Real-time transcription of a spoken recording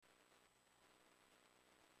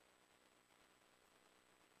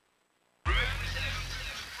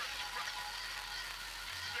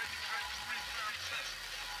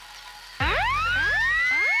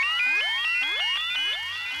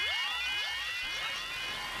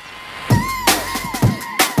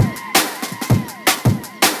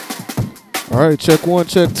right, check one,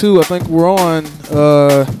 check two. I think we're on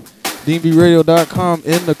DNBRADIO.com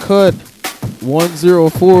in the cut.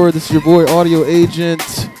 104. This is your boy Audio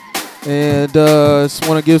Agent, and just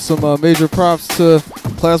want to give some major props to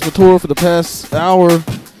Plasma Tour for the past hour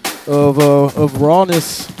of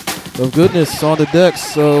rawness, of goodness on the decks.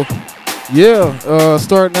 So yeah,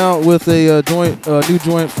 starting out with a new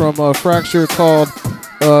joint from Fracture called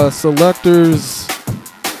Selectors.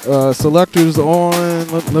 Selectors on.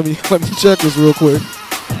 Let me check this real quick.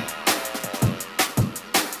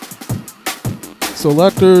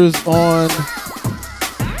 Selectors on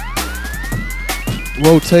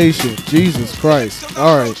rotation. Jesus Christ.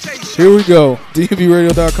 All right, here we go.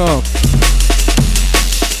 DNBRADIO.com.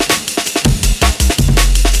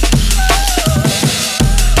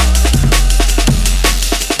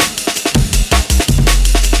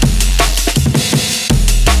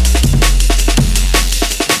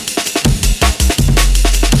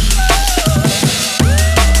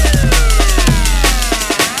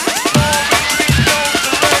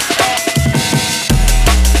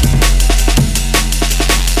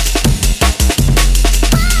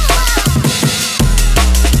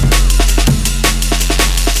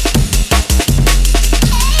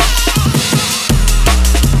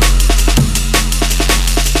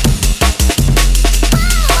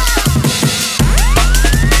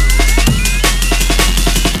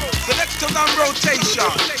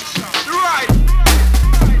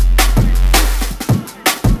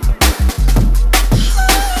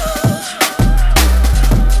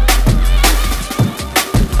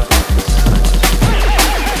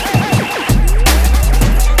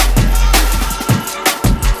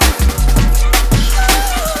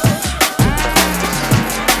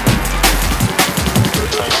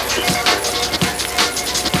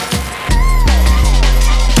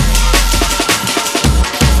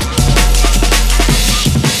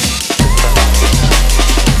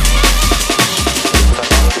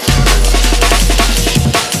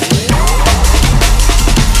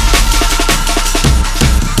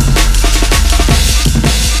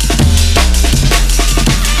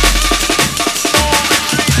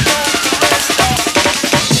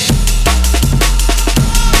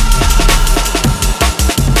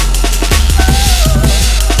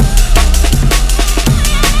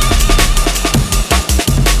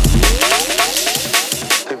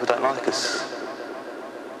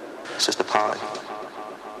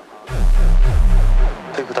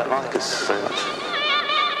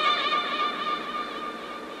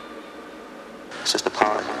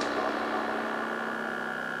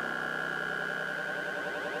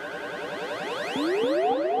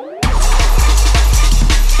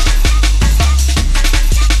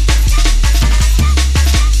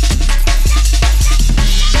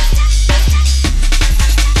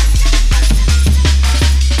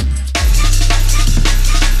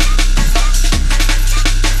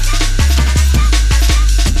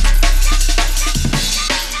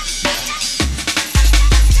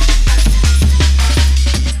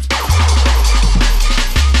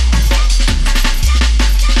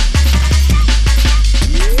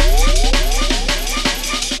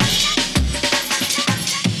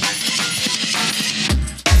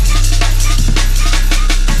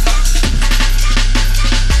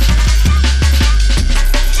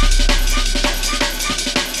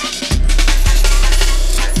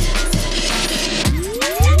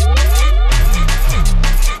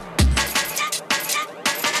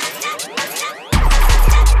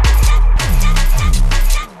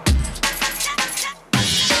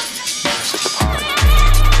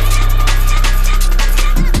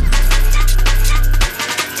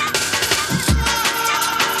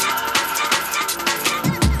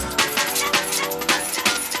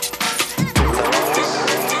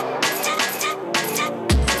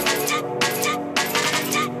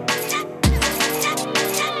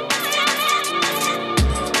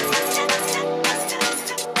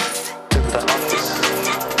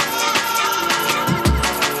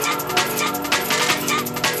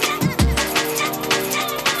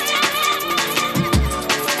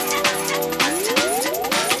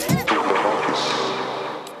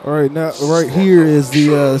 Now, right here is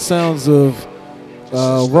the sounds of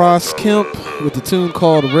Ross Kemp with the tune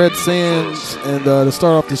called Red Sands. And to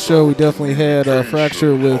start off the show, we definitely had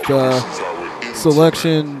Fracture with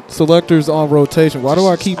Selectors on rotation. Why do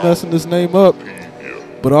I keep messing this name up?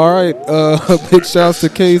 But all right, big shouts to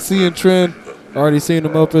KC and Trent. Already seen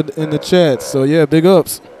them up in the chat. So yeah, big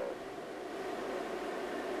ups.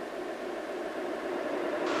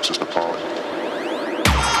 Just a party.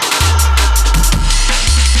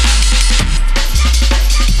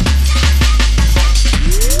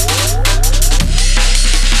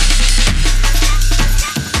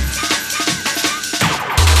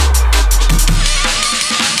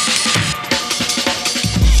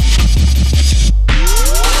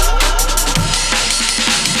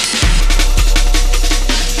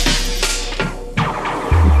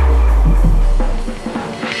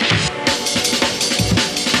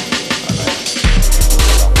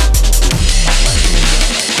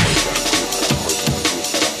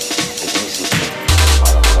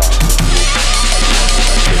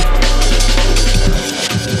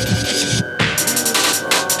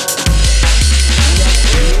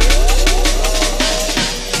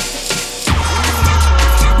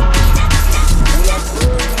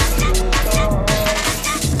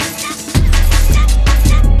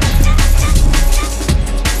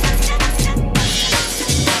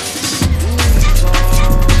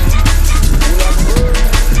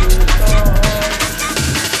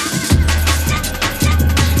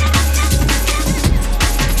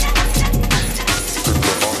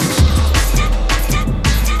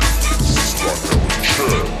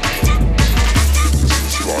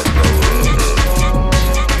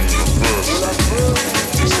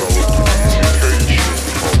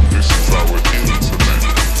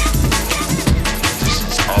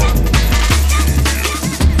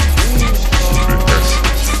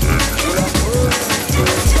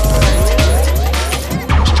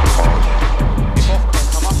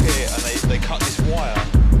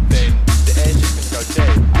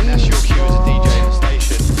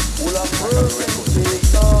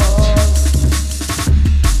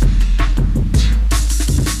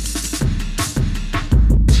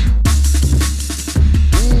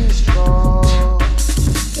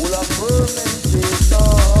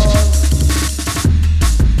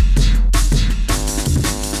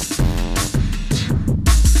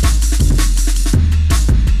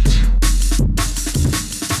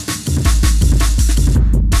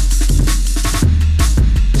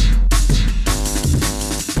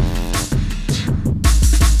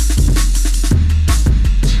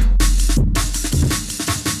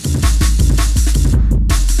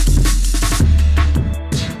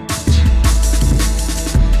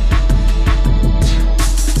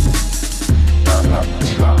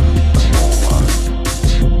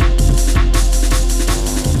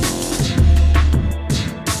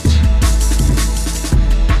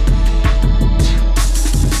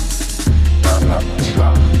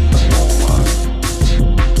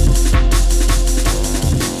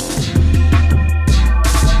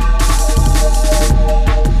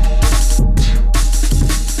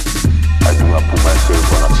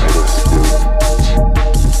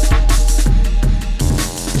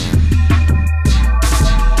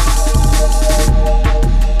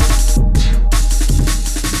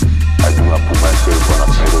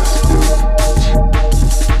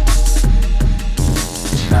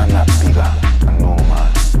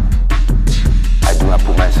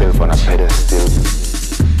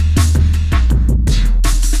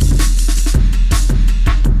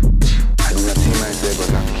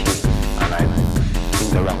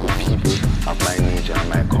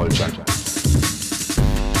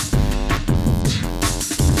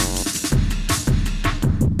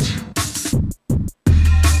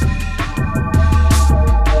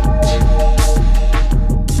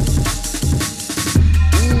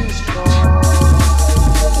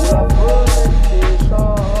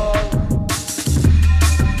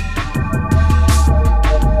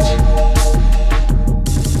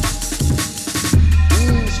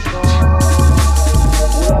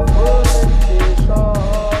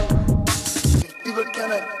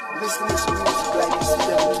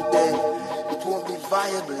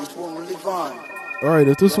 All right,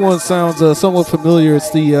 if this one sounds somewhat familiar,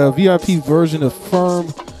 it's the VIP version of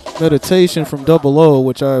Firm Meditation from Double O,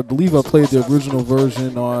 which I believe I played the original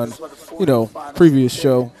version on, previous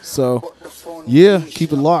show. So, yeah,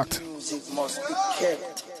 keep it locked.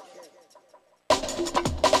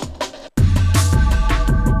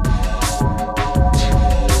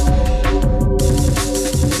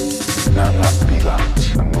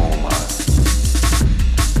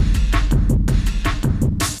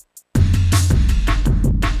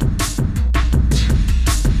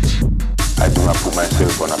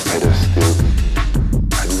 Myself on a pedestal.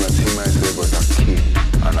 I do not see myself as a king,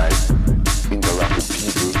 and I interact with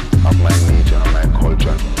people of my nature and my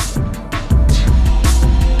culture.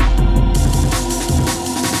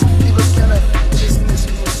 People cannot dismiss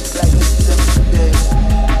music like this today.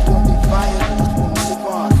 It won't be violent, it won't live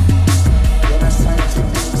on. Then I started to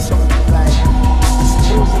do something like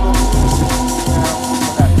disposable music,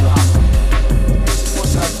 for that to happen. It's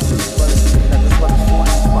supposed to have to do what it's doing, that is what the phone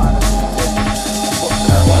is part of.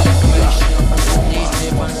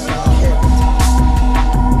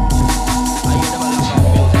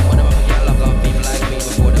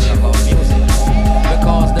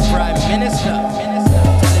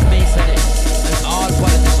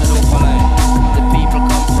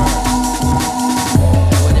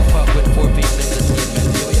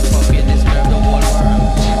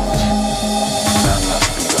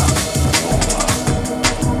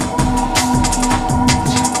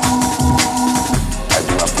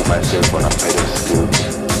 Myself on a pedestal. I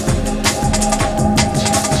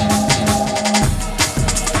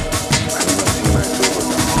do not see myself as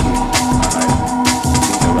a king, and I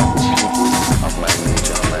interact with people of my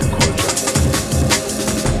nature and my culture.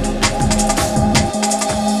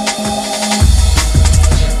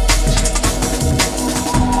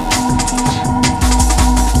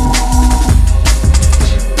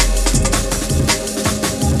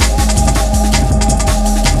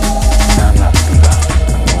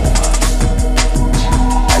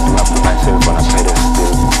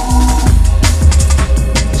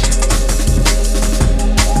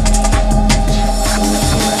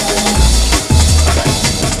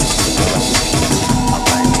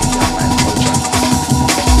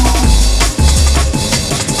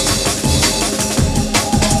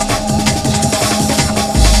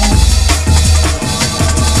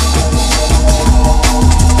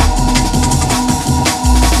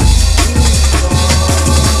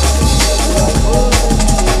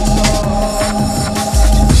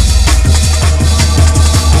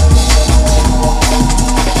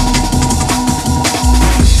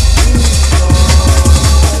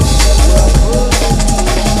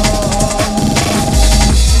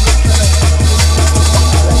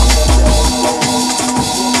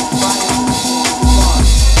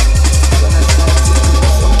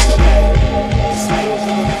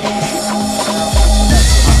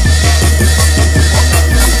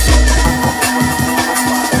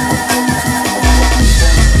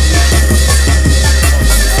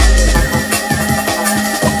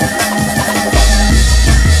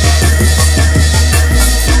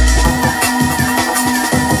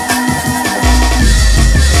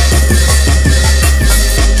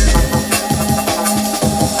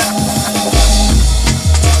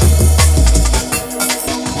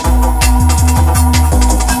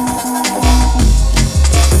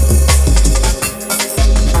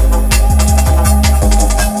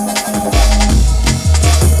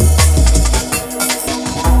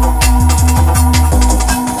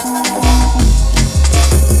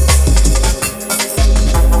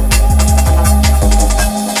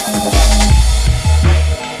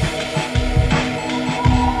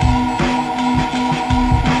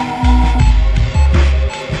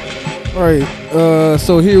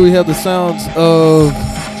 So here we have the sounds of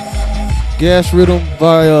Gas Rhythm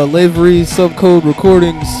by Lavery Subcode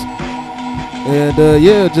Recordings. And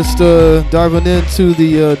just diving into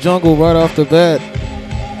the jungle right off the bat.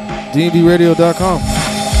 DNBRADIO.com.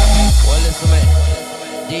 Well, listen, man.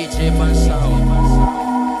 DJ Pan Sound.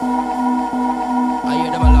 I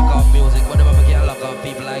hear them lock off music, but them ever can't lock off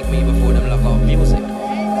people like me before them lock off music.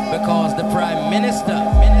 Because the Prime Minister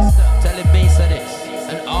tell the base of this,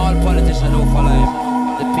 and all politicians don't follow him.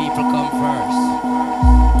 The people come first.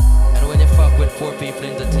 And when you fuck with poor people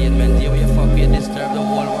entertainment, you fuck, you disturb the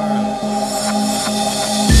whole world.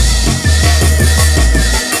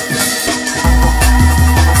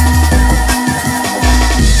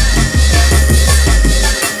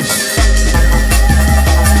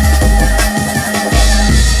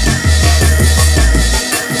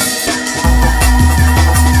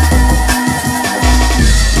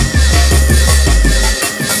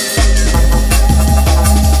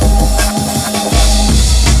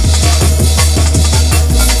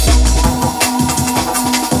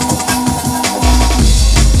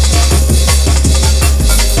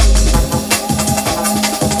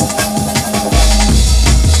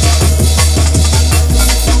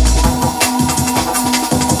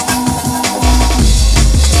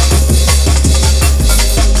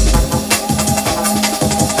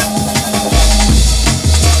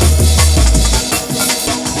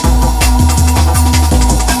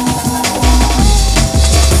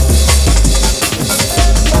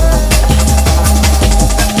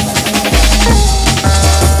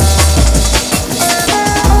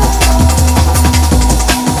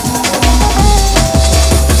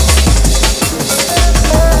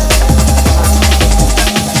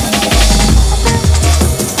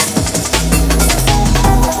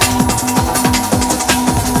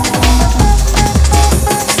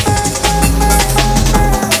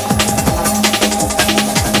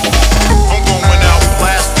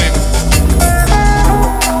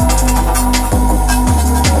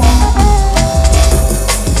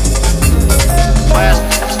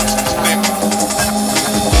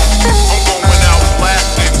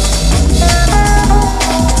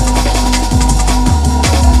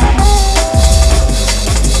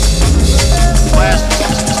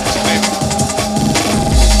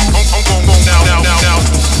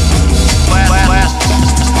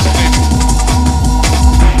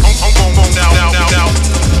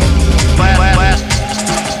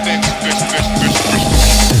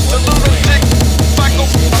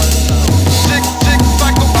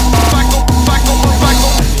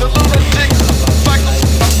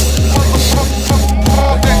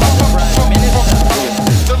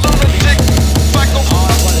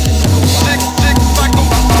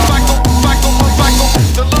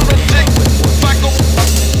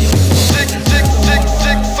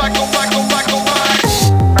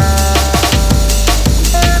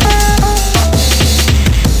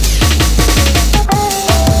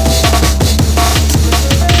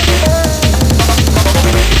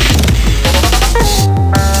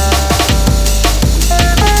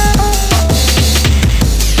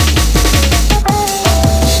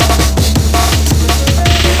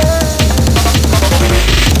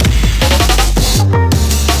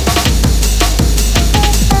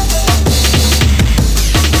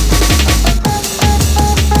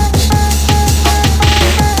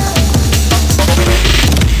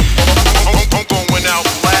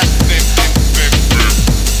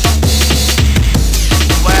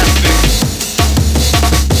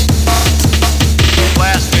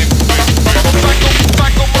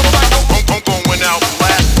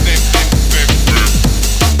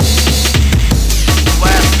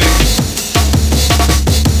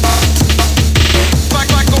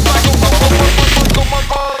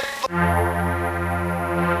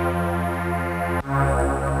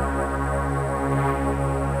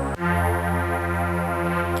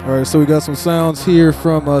 All right, so we got some sounds here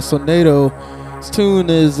from Sonato. This tune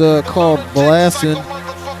is called Blassin'.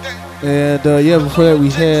 And yeah, before that we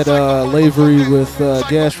had Lavery with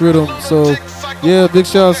Gas Rhythm. So yeah, big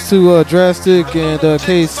shouts to Drastic and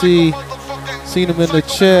KC. Seen them in the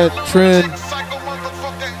chat. Trend.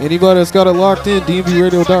 Anybody that's got it locked in,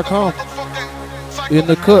 DNBRADIO.com. In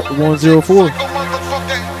the cut, 104.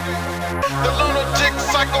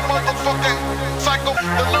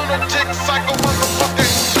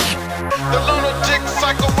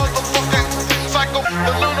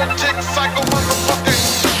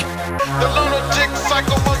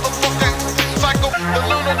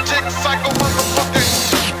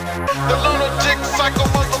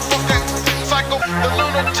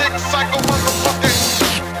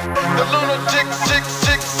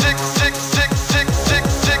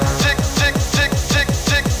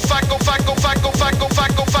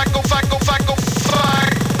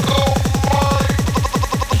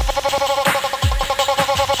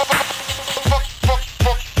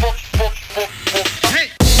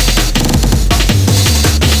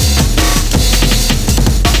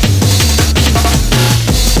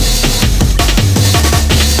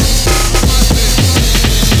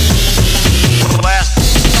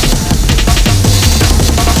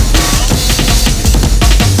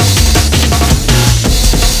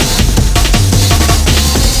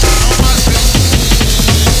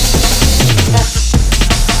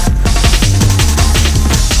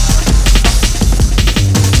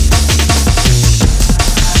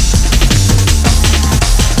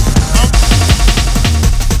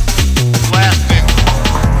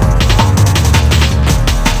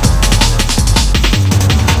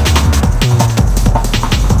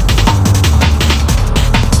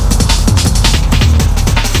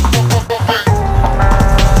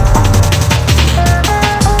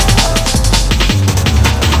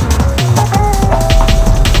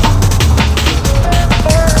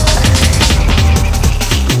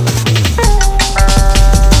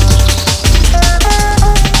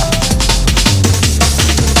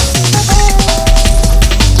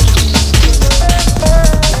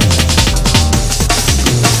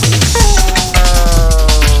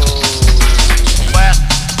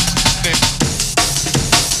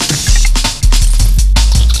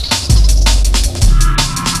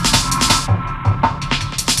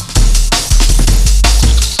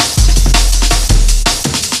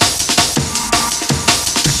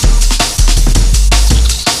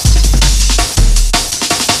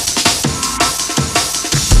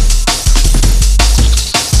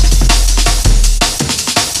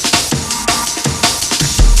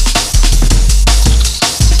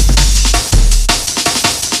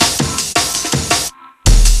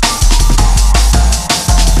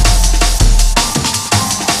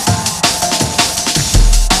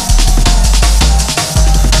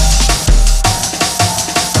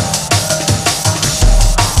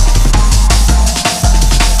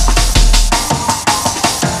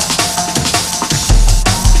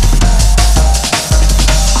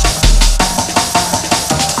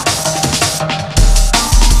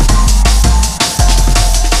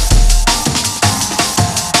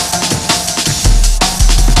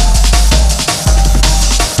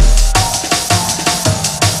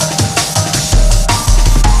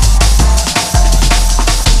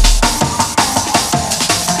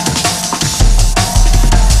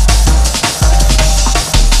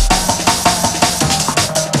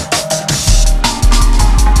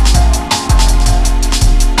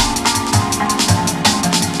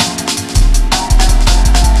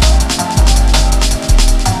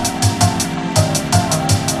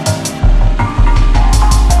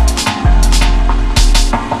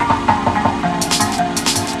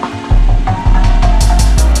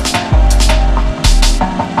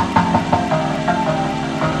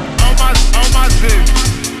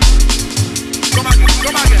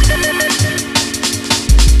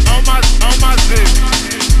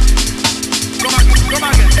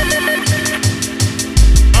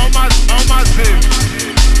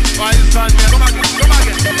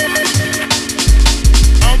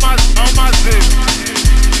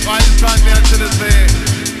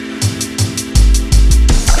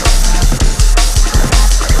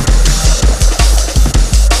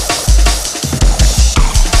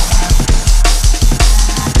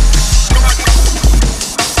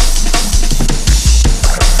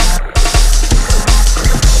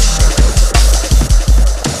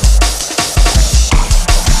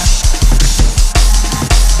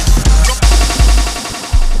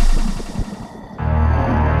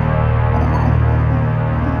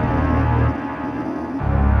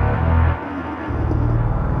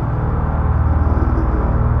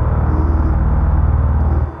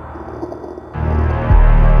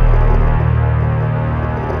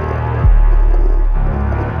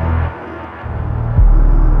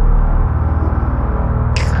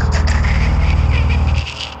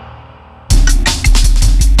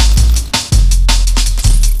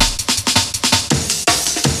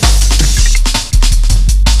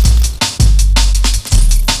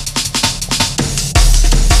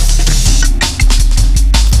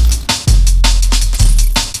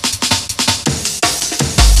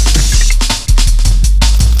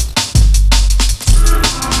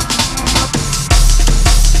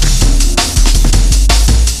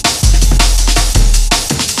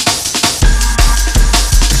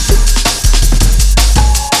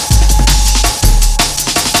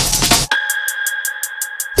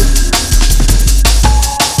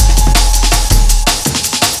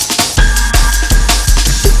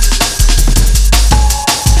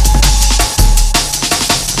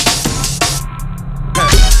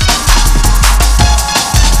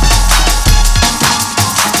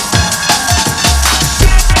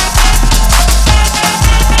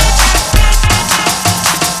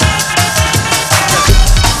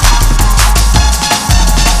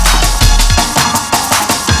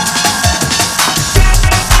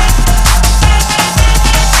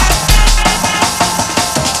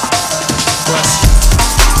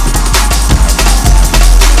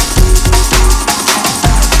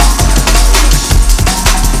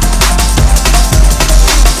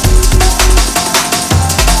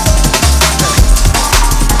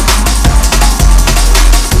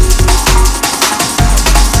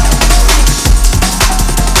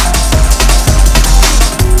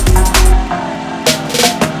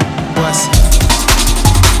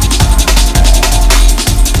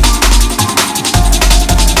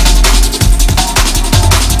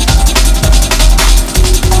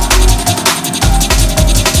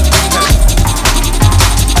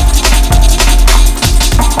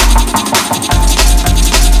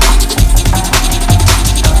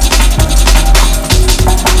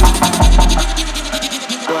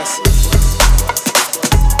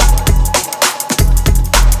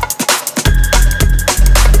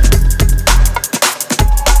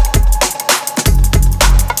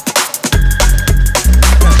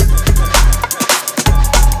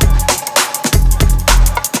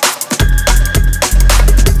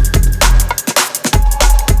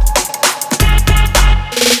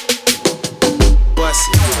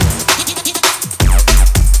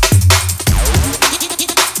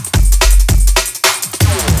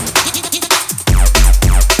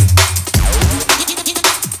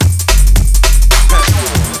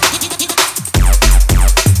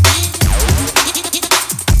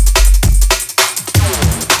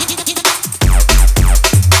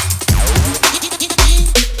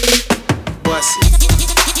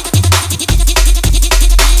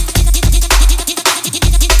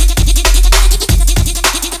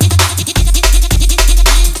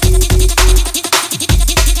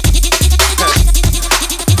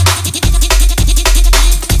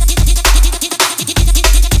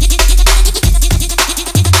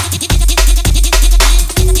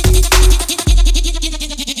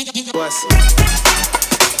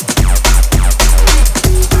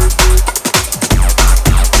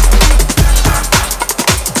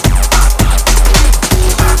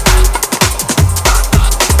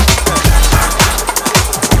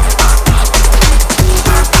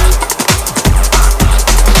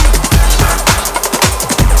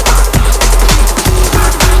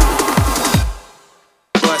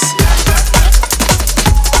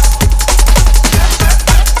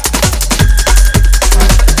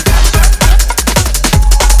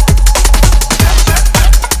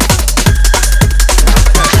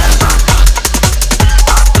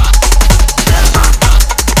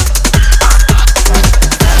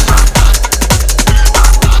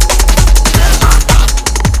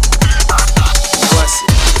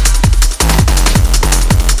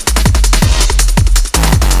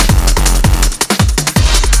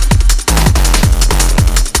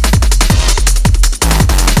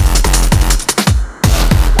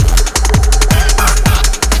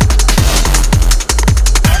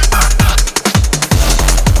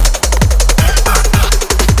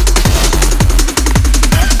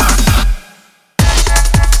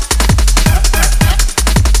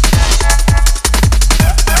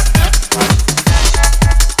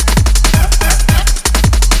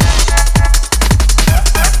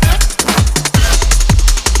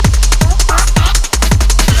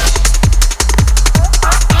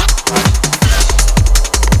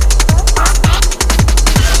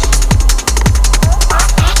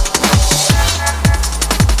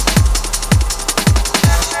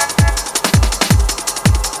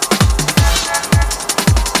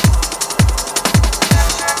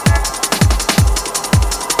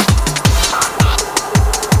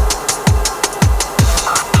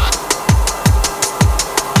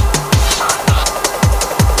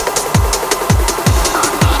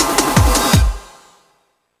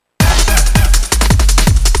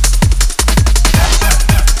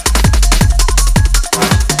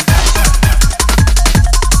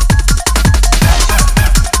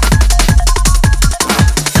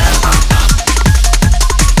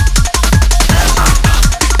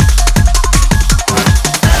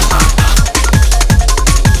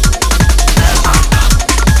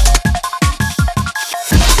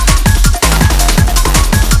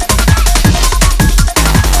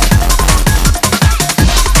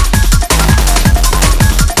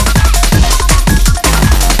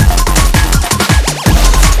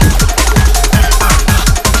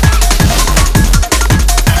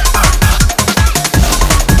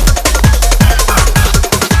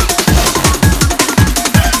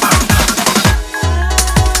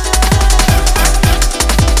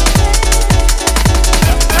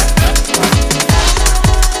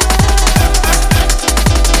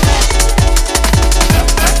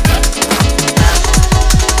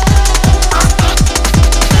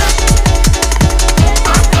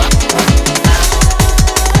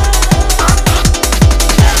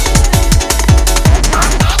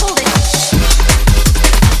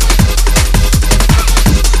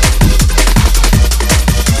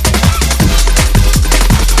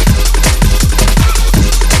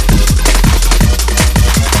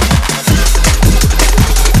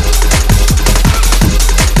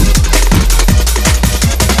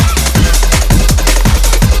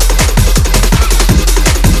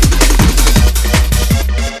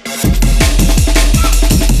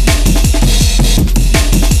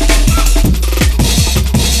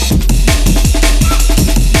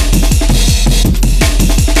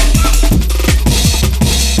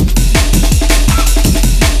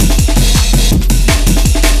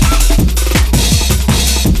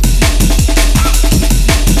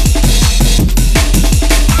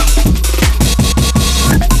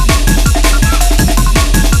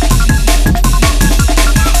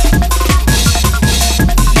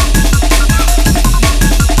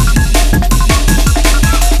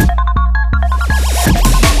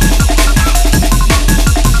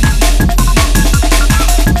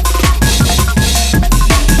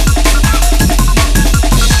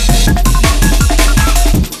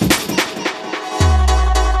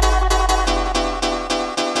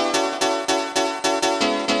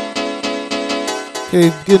 Okay,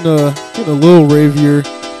 getting a little ravier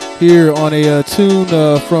here on a tune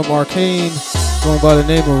from Arcane going by the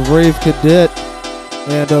name of Rave Cadet.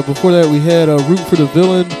 And before that we had Root for the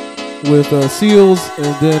Villain with Seals,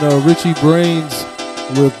 and then Richie Brains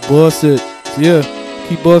with Bust It. So yeah,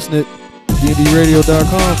 keep busting it.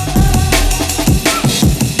 DNBRADIO.com.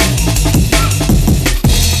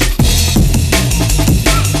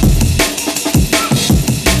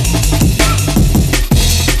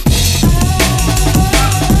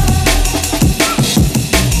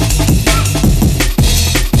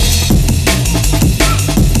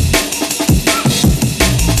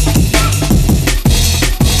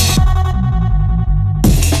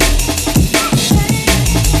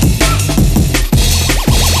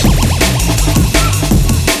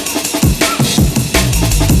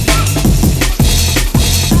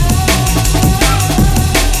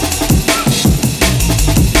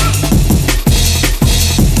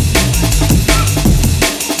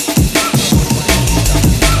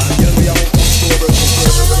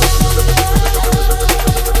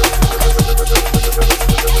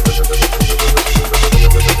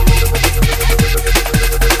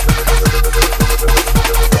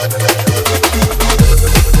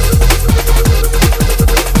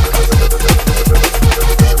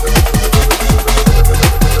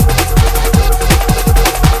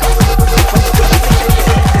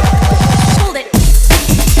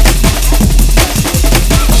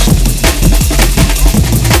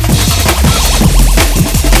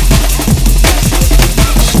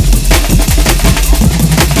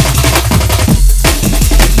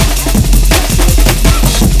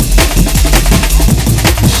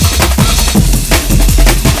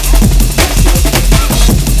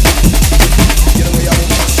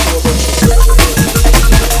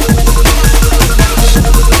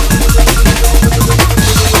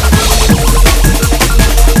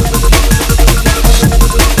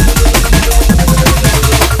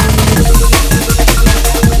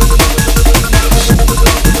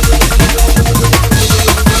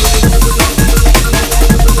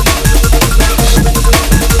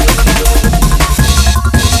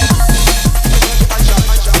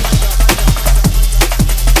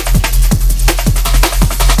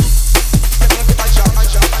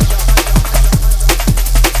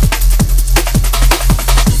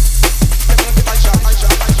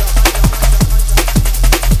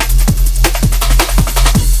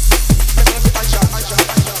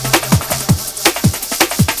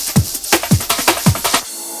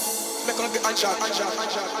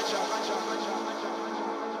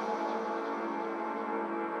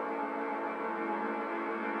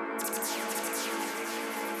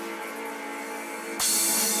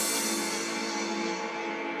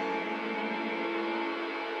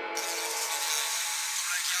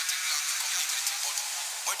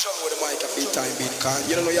 With the mic, I feel time being calm.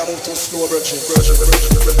 You don't know you move too slow, virgin.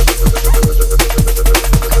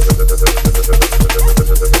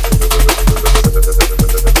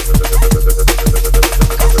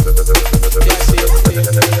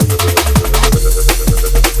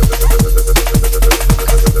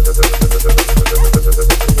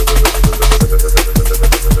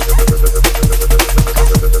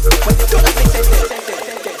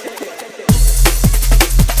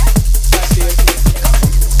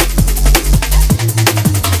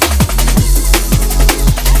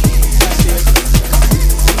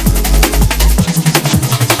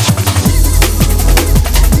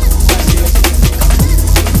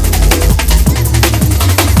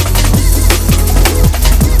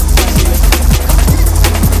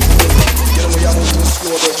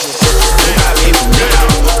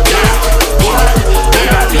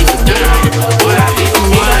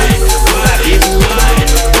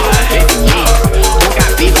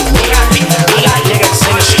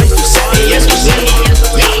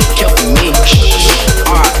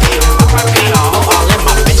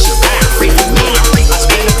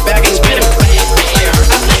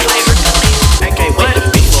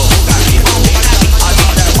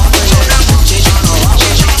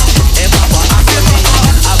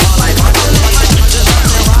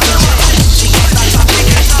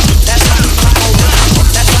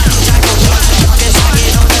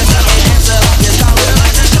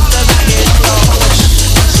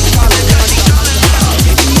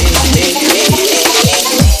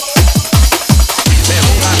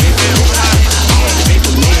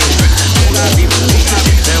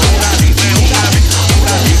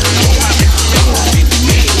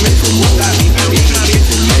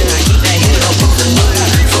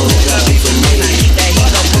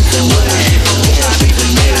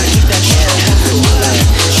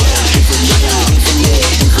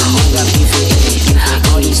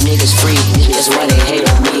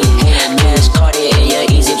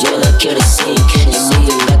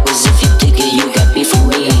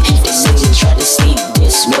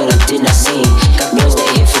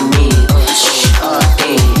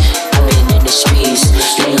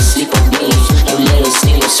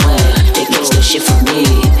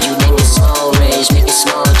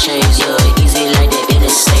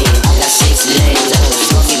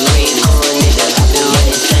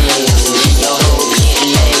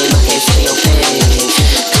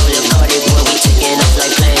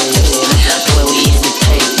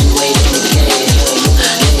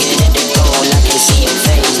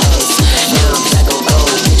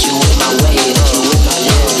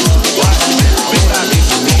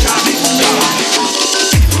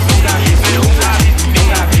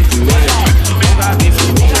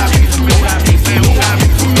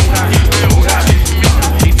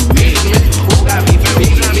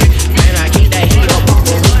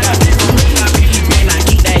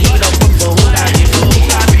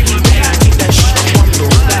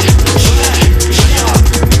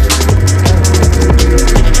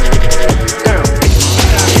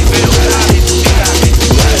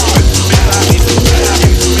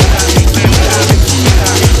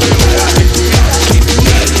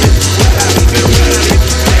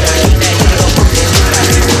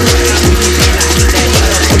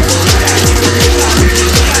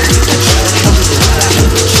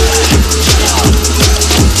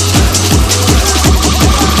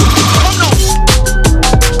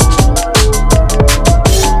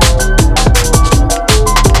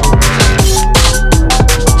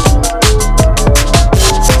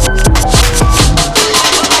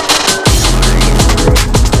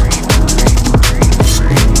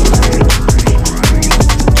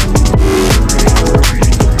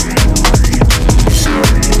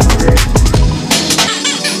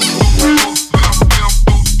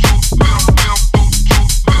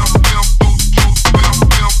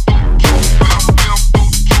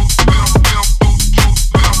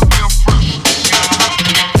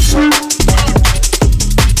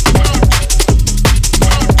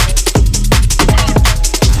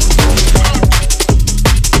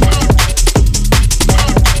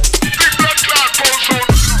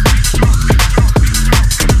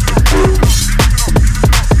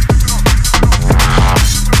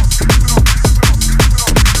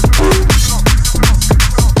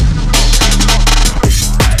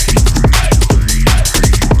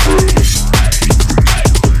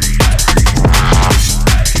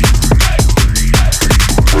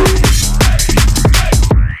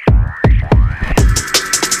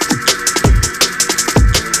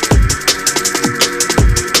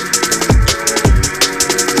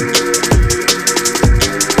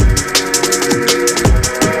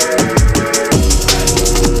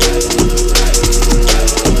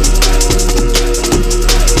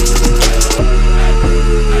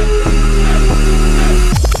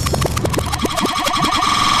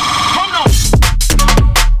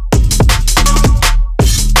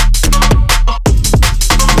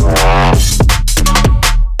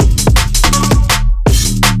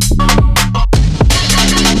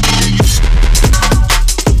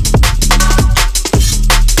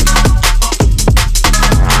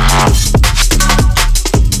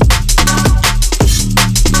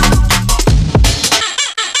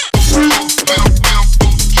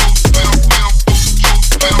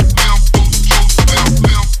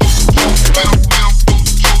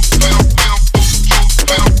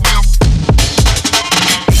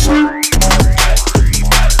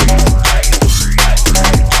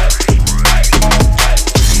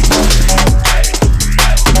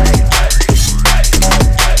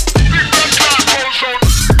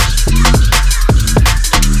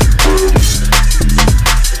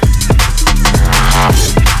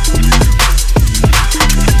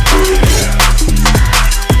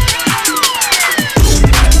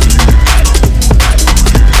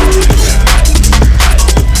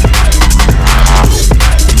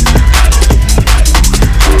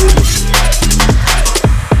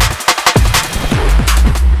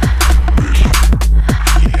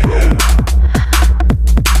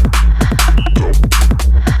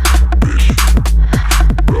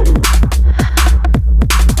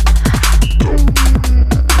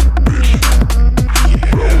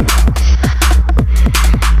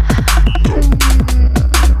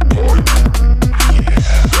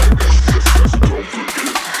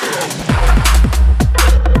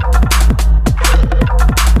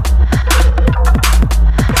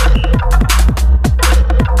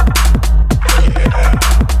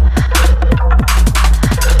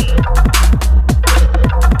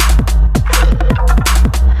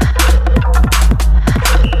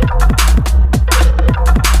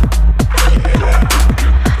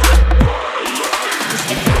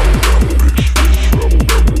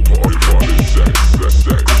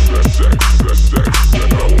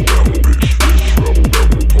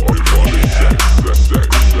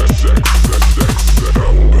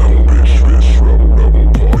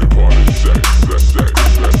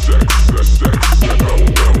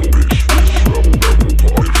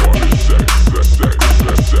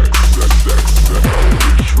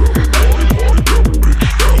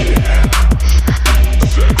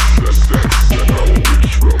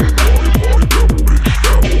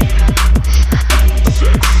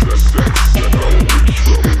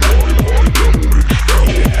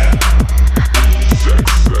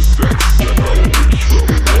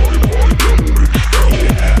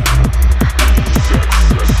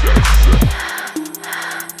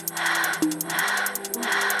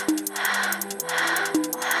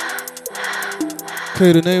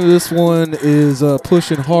 Okay, the name of this one is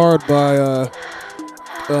Pushing Hard by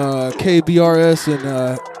KBRS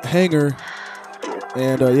and Hanger.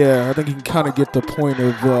 And yeah, I think you can kind of get the point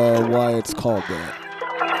of why it's called that.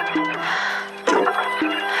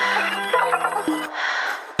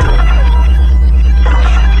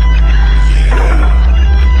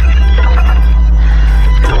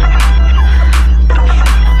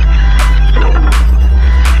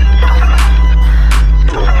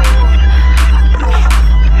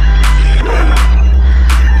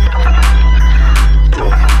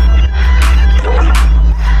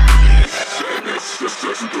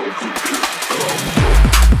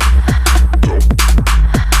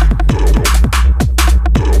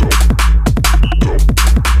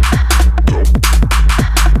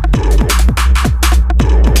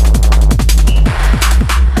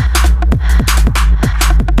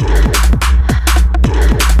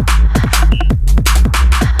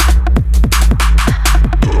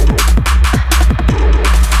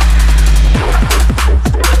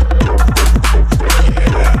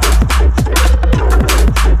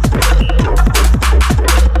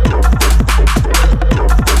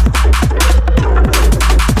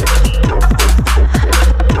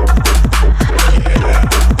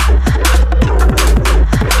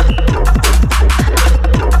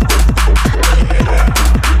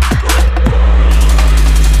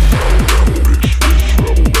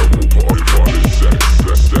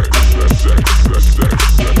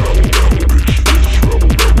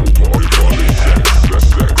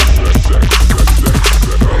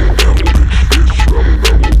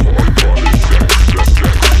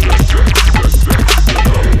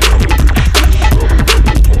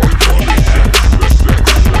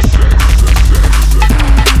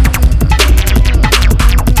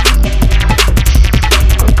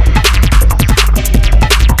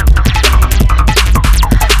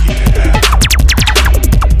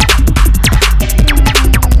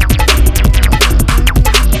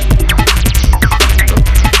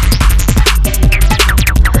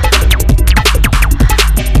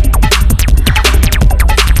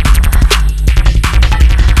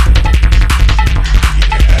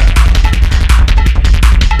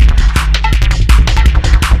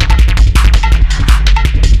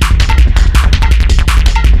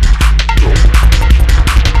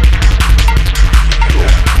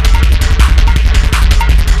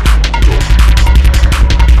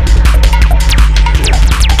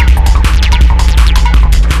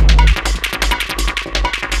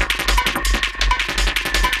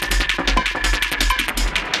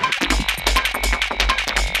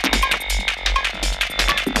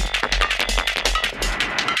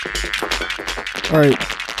 All right,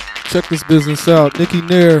 check this business out. Nikki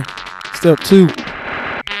Nair, step 2.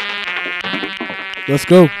 Let's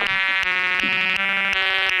go.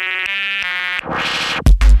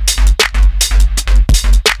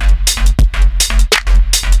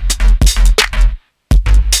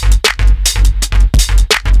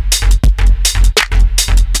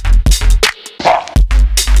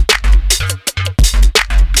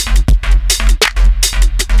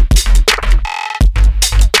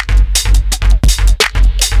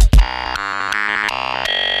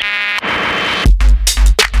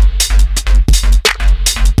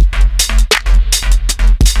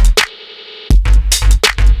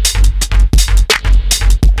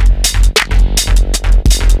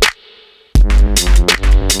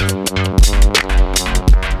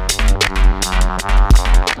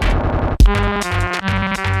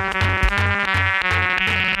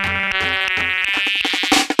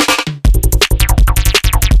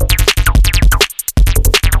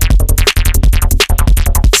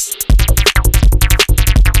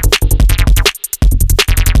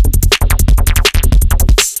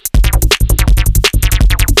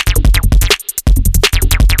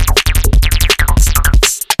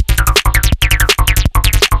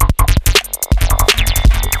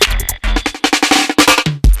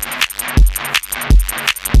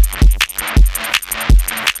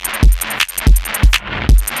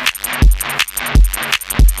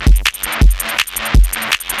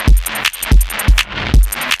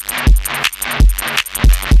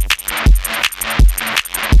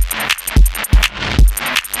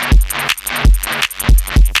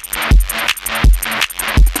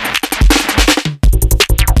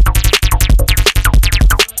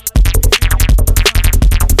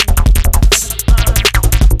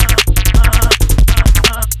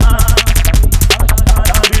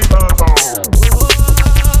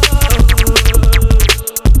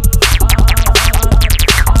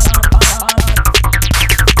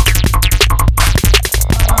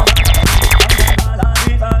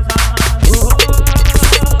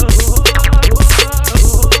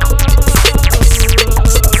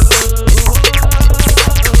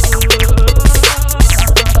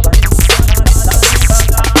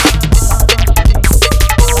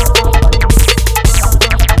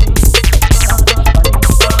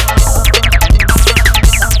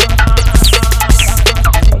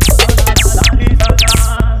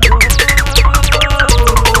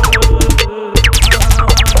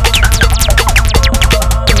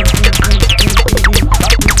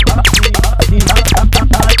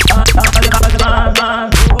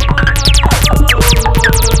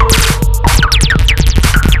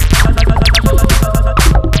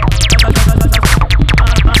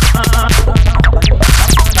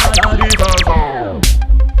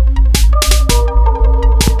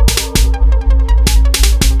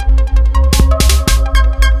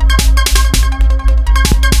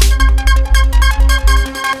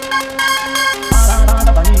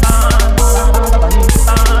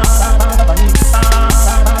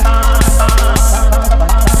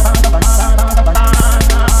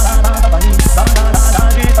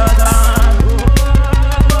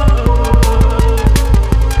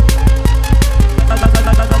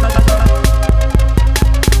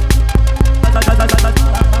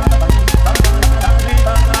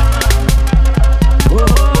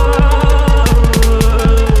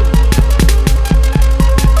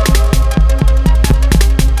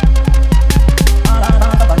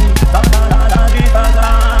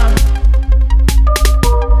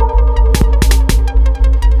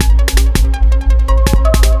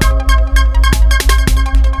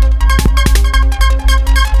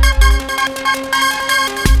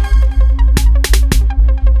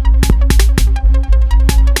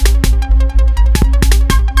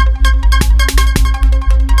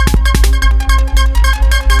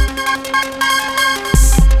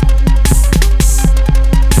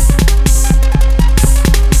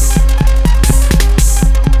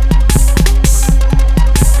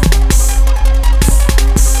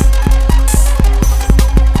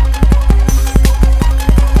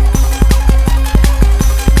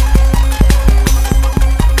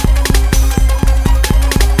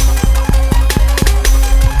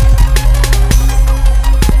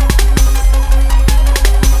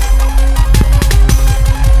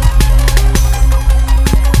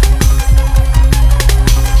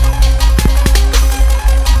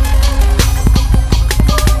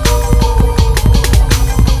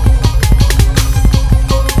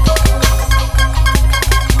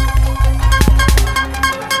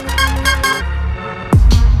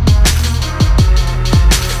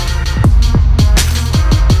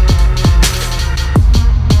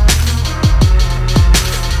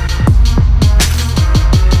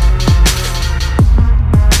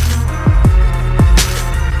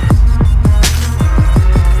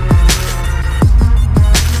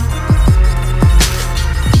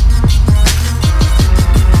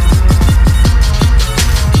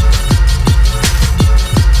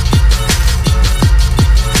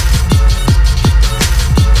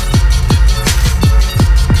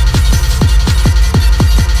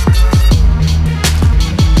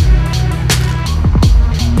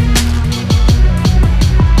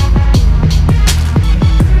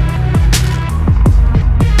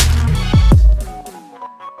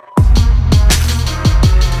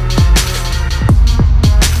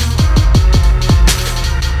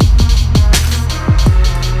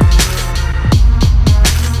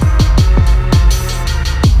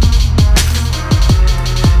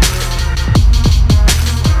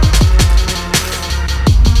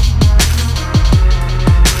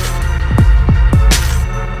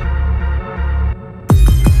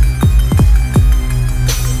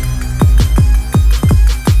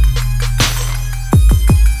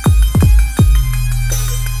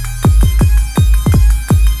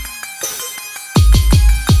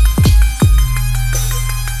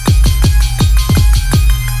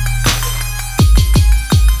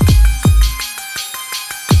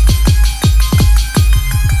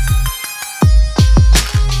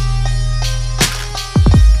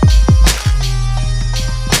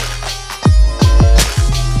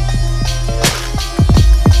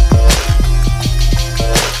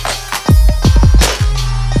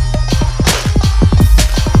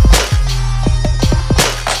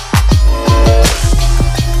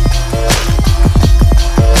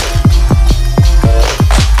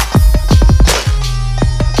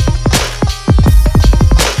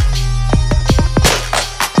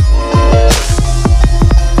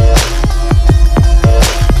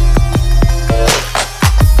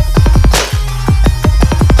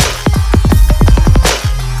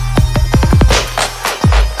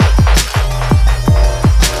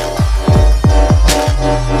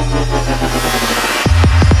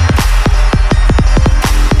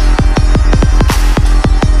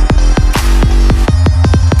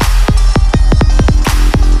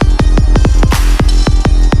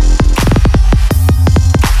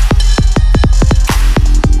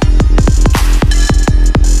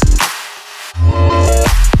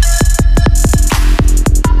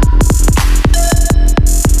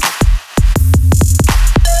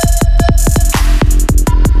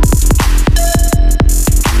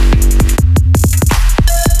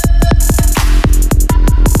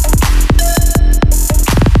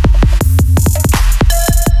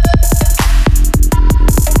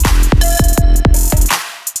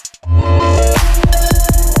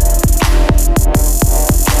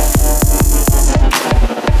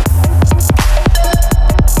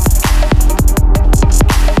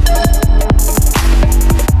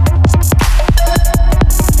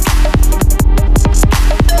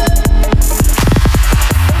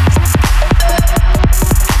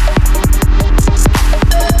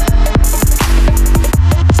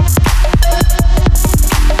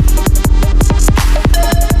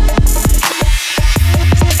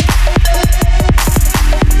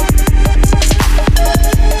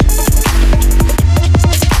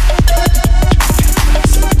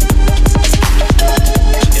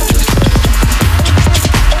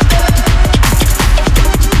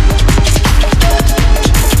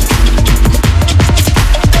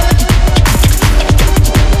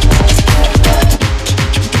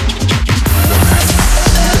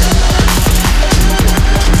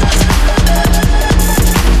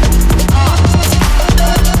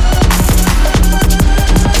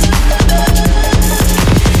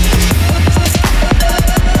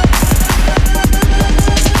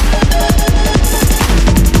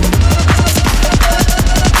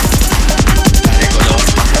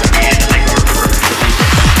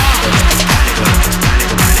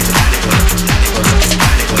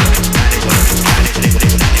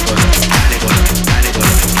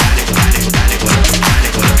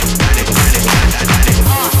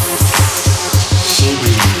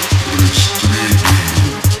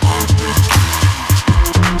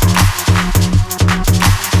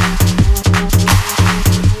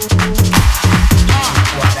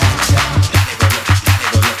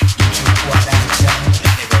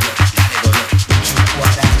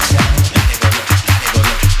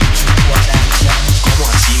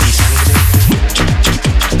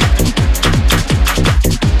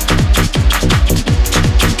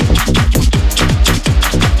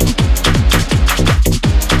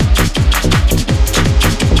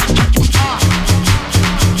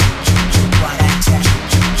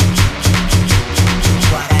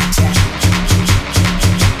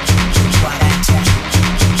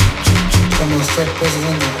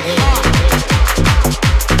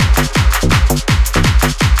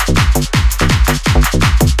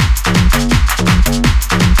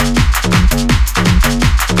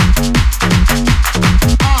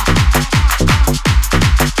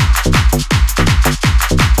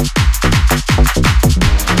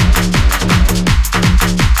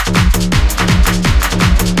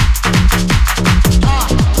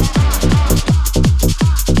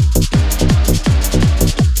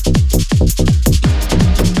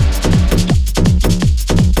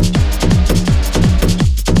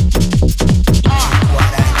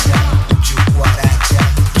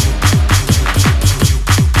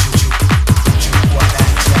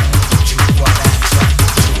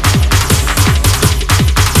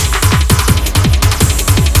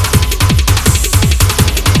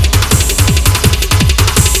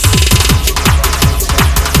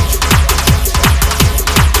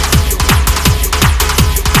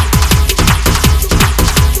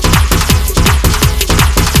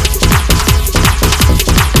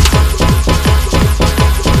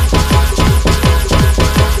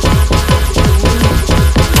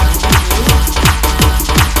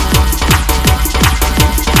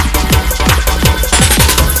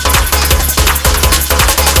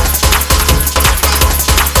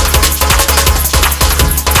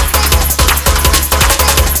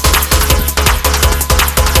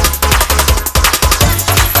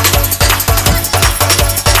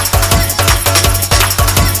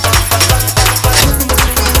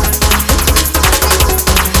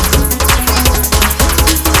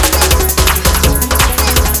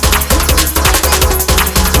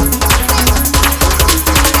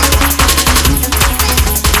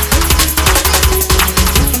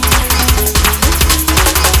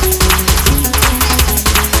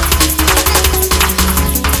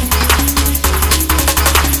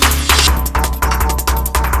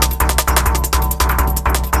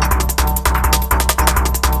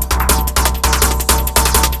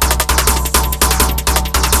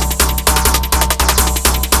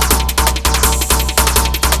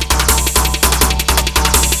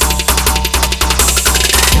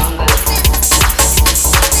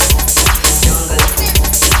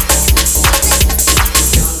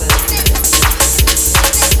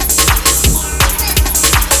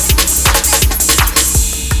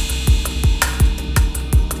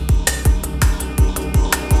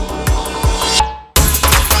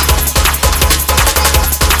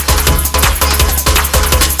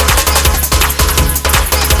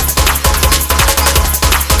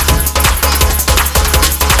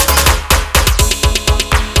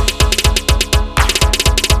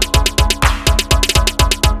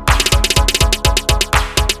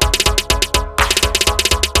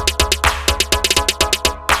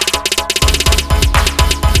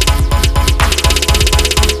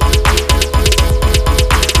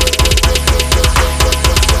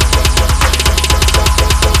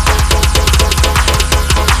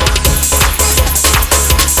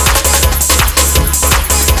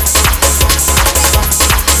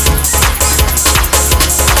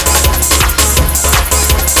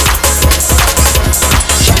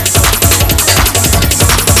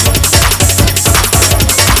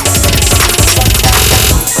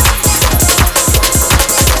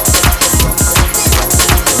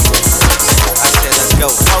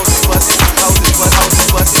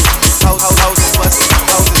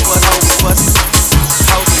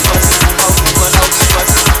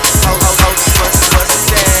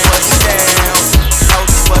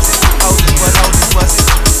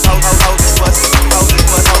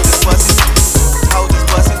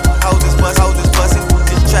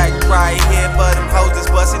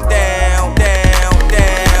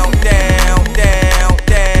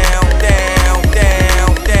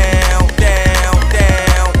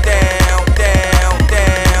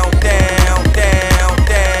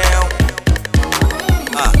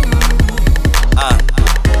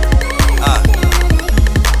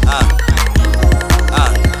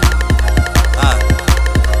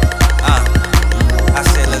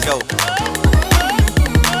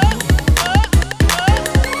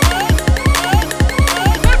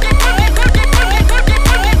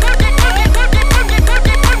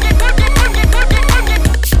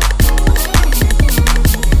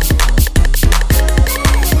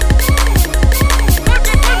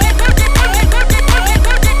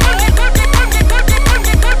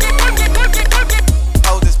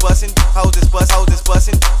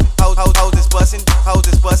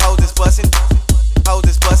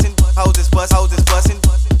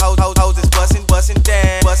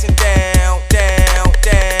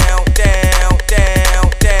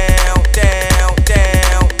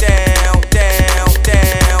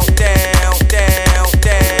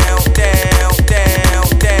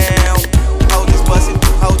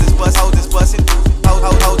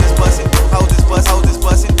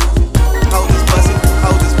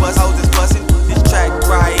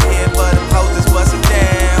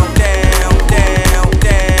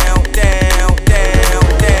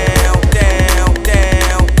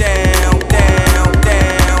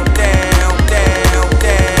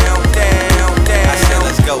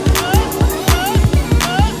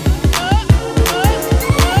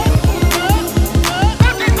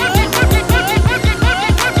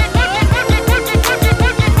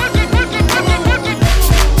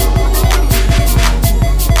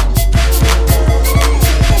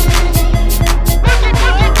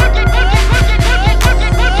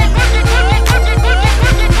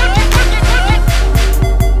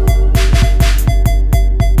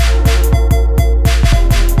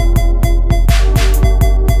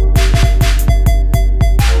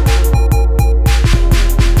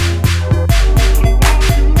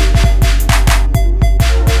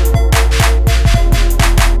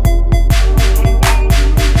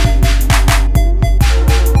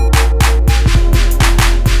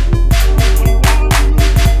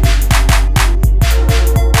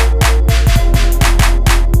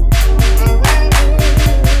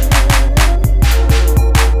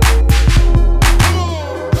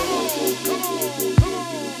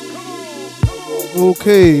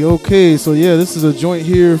 Okay. So yeah, this is a joint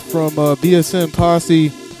here from BSN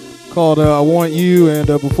Posse called "I Want You," and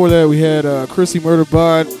before that we had Chrissy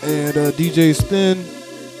Murderbot and DJ Spin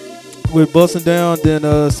with "Bustin' Down."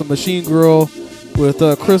 Then some Machine Girl with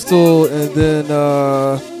Crystal, and then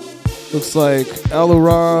looks like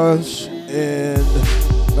Aloraj and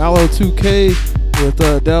Mallow 2K with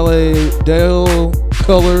Dale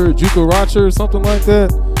Color Juka Racha or something like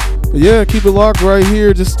that. But yeah, keep it locked right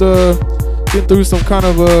here. Just getting through some kind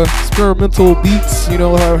of experimental beats. You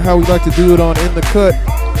know how we like to do it on In the Cut.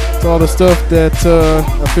 It's all the stuff that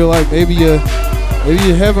I feel like maybe you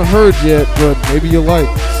haven't heard yet, but maybe you like.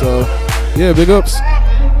 So yeah, big ups.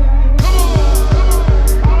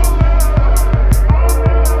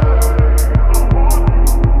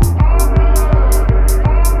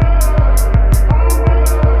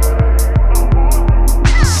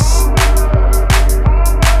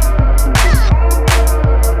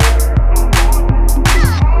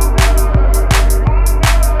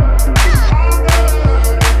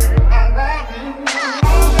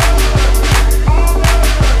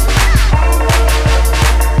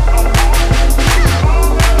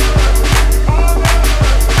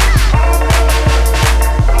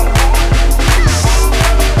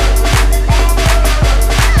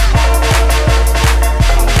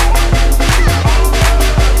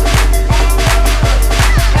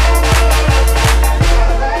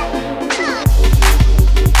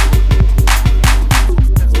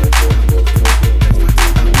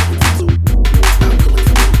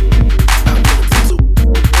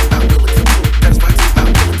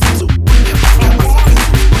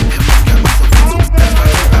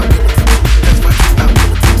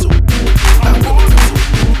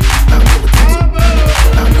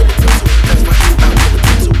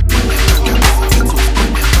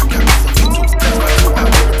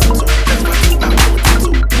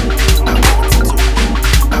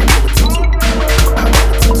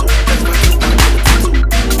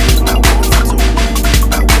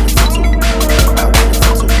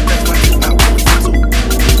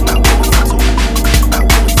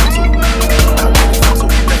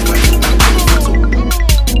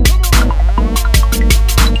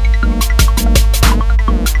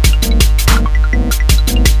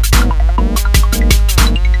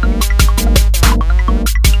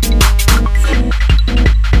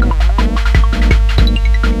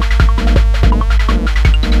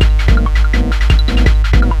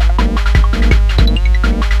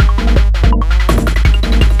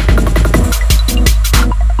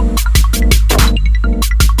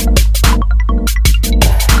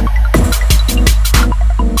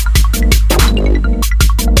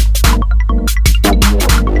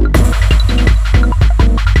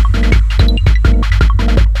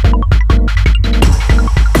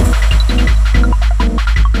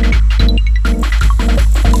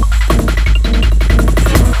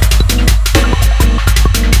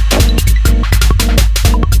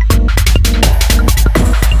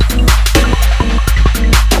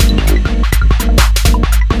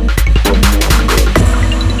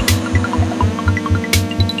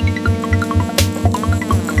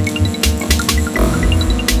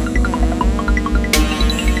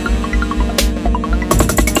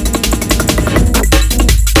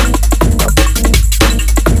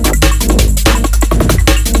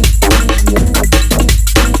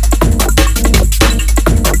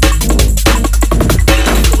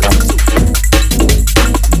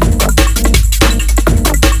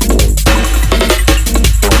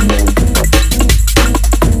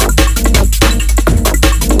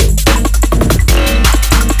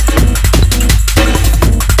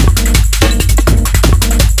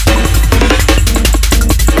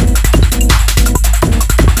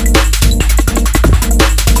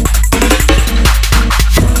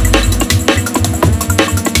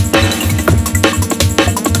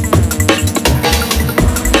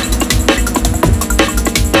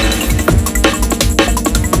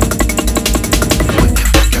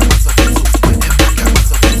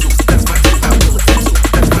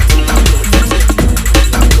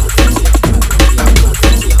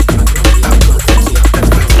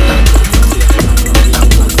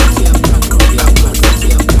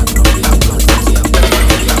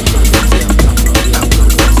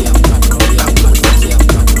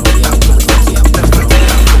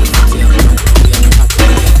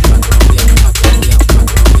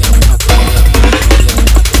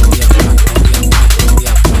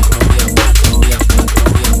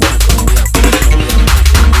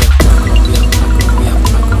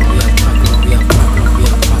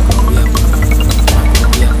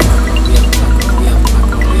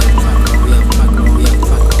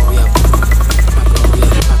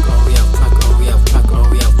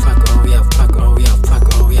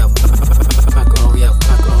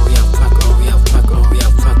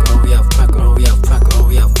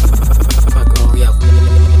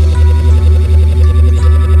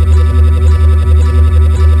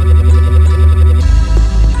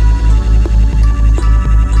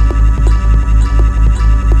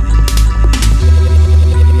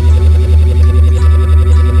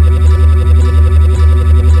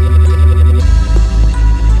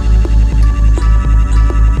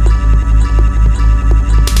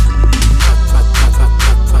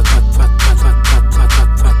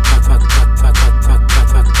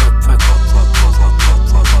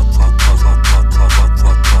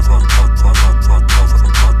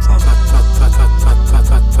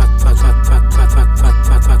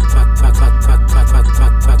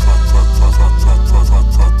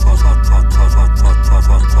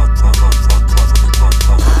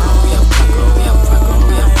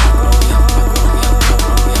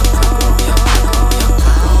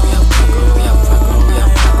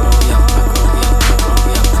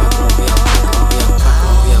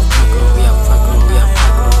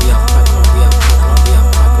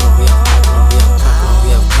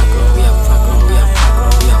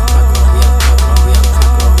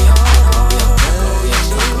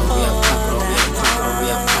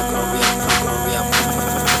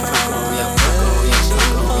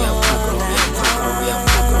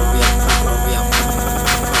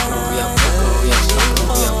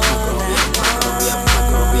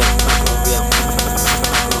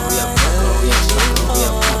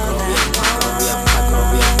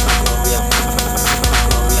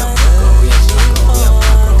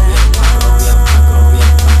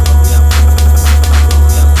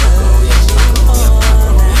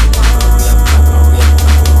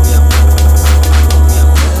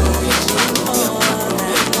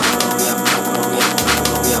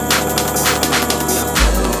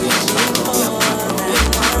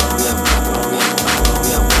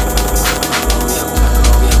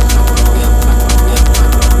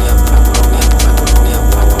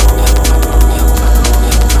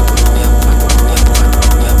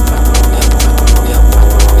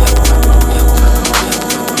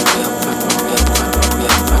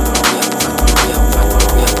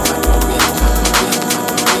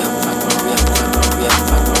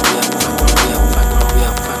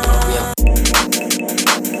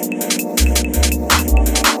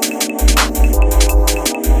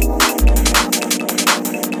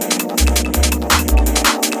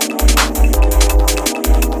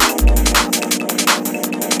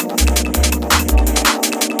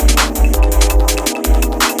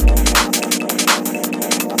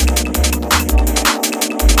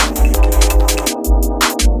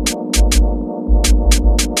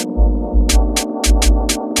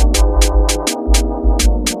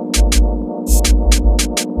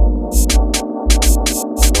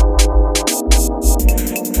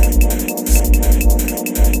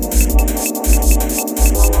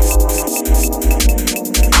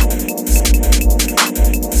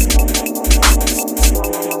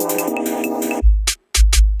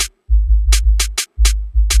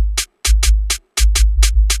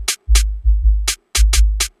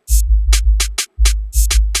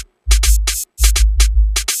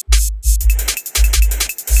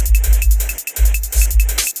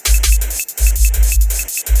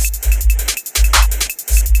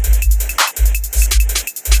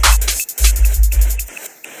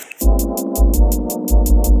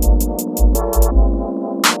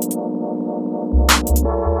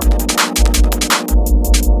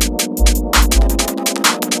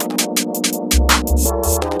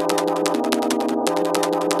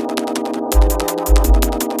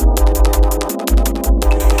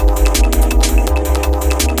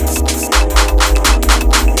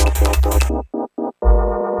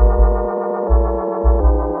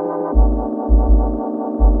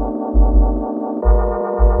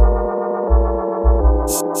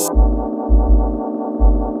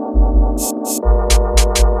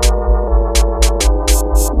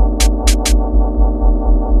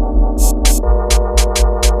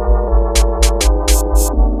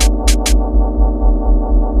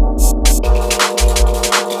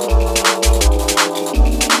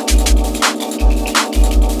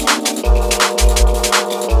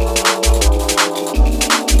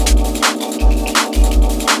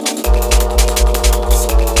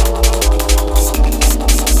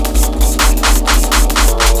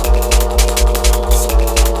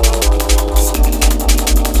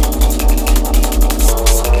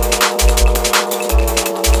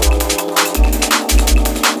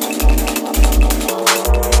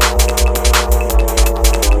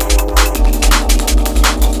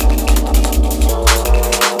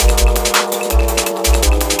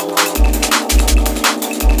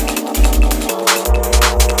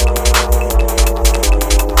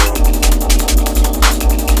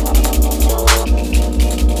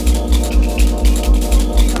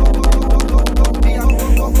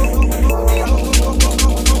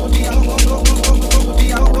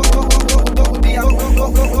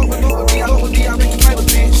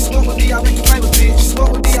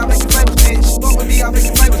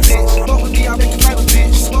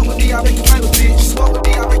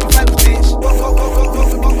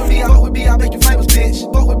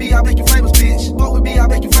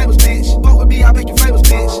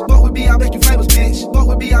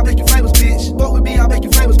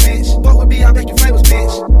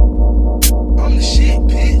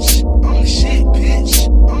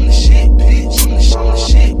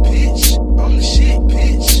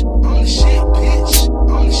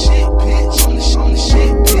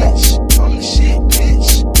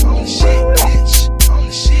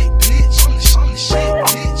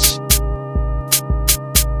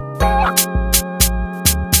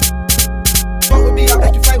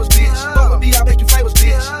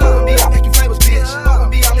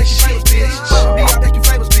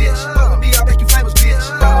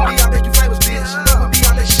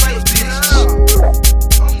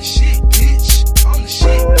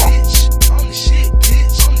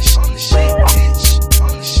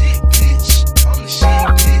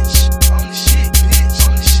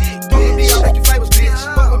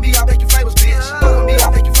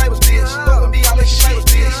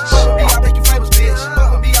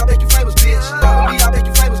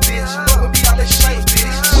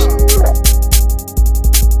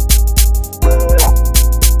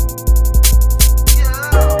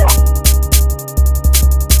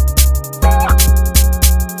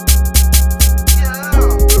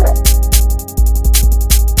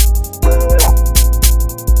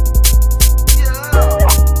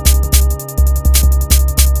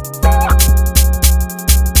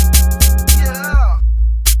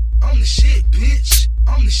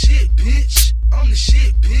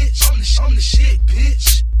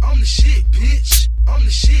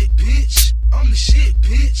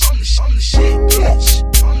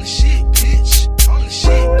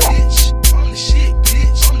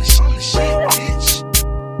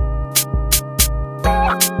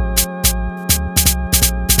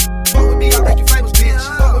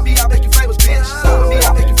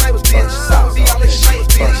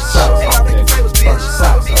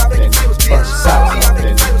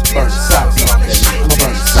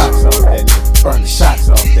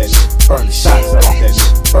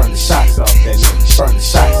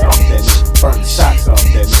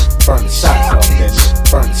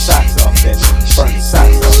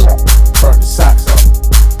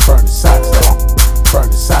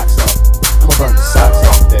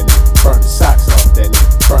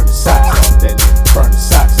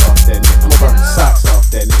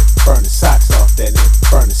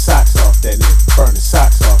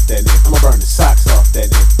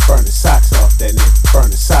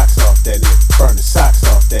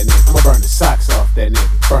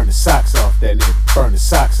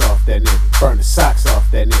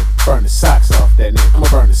 burn the socks off that nigga. I'ma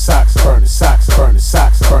burn the socks, burn the socks, burn the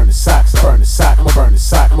socks, burn the socks, burn the socks. I'ma burn the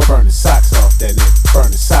sock, I'ma burn the socks off that nigga.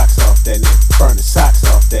 Burn the socks off that nigga. Burn the socks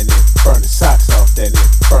off that nigga. Burn the socks off that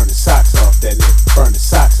nigga. Burn the socks off that nigga. Burn the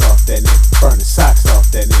socks off that nigga. Burn the socks off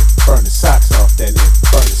that nigga. Burn the socks off that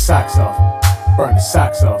nigga. Burn the socks off. Burn the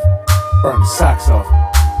socks off. Burn the socks off.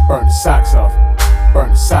 Burn the socks off. Burn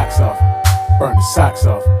the socks off. Burn the socks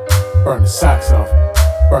off. Burn the socks off.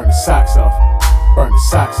 Burn the socks off. Burn the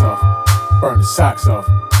socks off. Burn the socks off.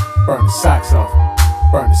 Burn the socks off.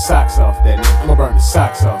 Burn the socks off that nigga. I'ma burn the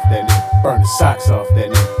socks off that nigga. Burn the socks off that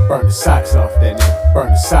nigga. Burn the socks off that nigga. Burn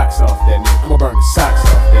the socks off that nigga. I'ma burn the socks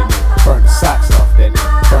off that nigga. Burn the socks off that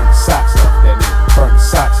nigga. Burn the socks off that nigga. Burn the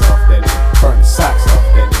socks off that nigga. Burn the socks off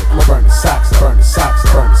that nigga. I'ma burn the socks. Burn the socks.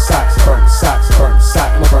 Burn the socks. Burn the socks. Burn the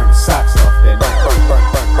socks. I'ma burn the socks off that nigga. Burn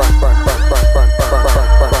burn burn burn burn burn burn burn burn burn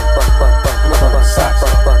burn burn burn burn burn. I'ma burn the socks.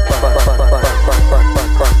 Burn burn burn burn burn burn burn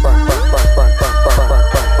burn burn burn burn burn burn burn burn burn burn burn burn.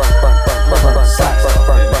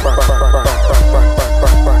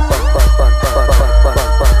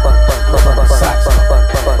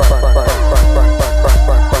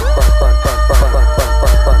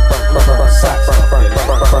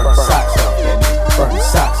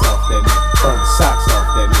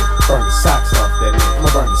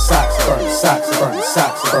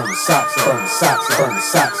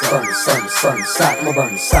 I'ma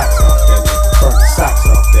burn the socks. I'ma burn the socks off that nigga. Burn the socks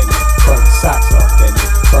off that nigga. Burn the socks off that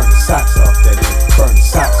nigga. Burn the socks off that nigga. Burn the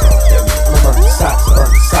socks off that nigga. I'ma burn the socks.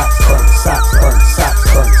 Burn the socks. Burn the socks. Burn the socks.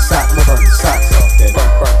 Burn the socks. I'ma burn the socks off that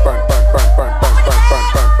nigga. Burn burn burn burn burn burn burn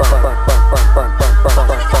burn burn burn burn burn burn burn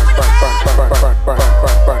burn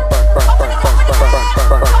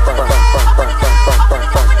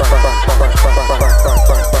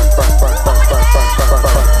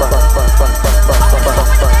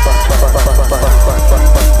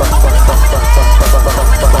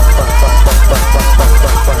burn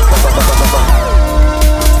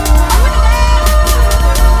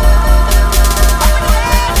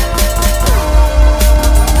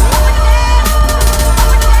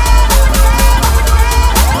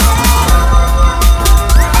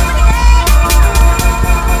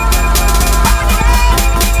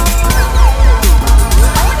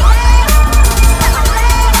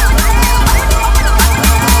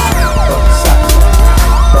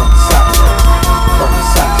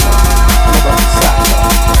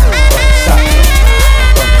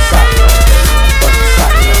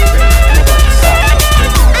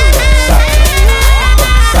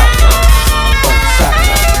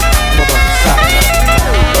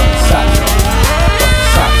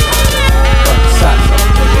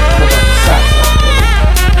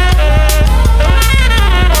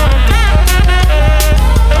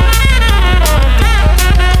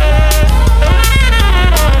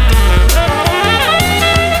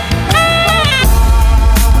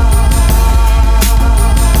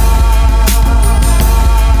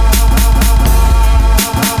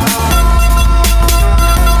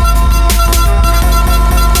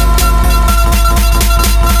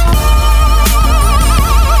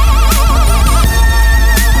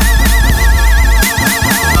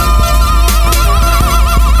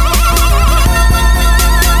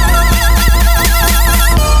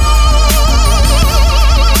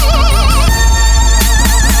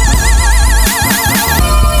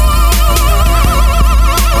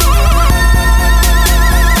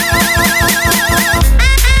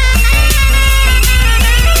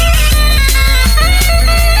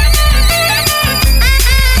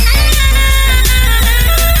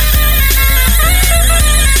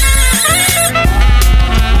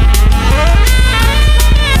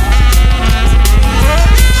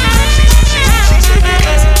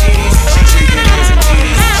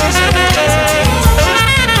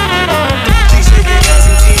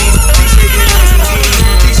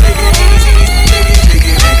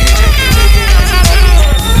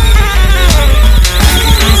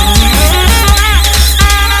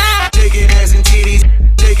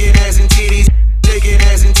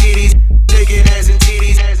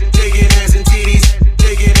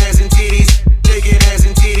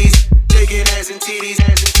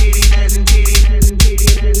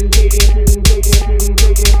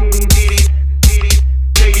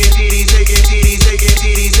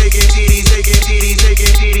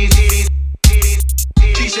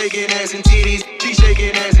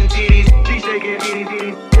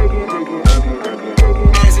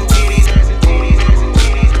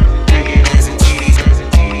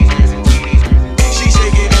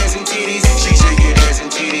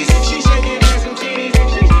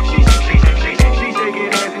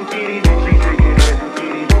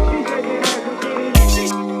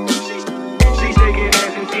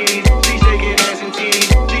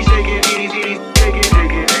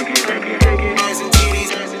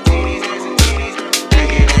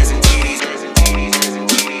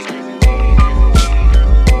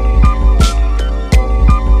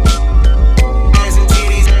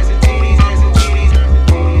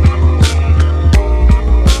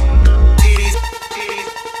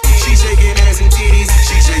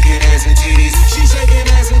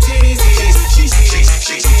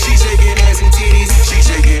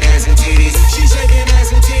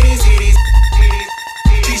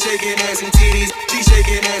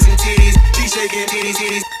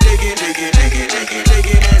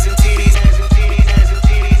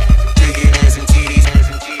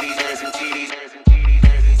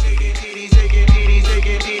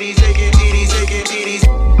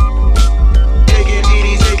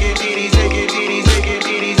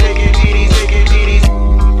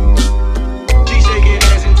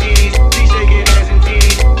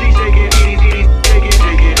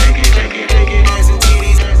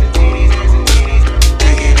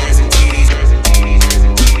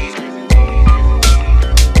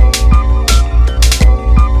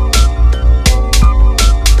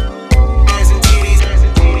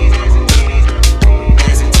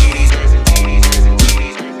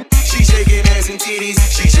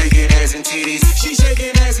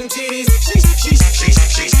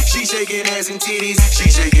ass and titties. She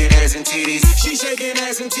shaking ass and titties. She shaking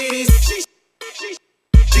ass and titties.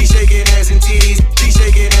 She shaking ass and titties. She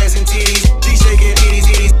shaking ass and titties. She shaking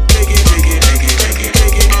titties, titties.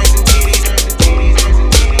 Shaking ass and titties.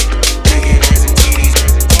 Shaking ass and titties.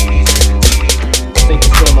 Think you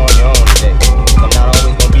swim on your own today. I'm not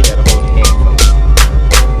always gonna be there to hold your hand for you.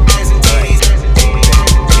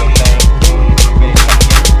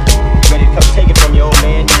 Ready to come take it from your old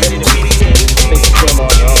man? You ready to be the king? Think you swim on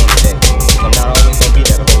your own today. I'm not always gonna be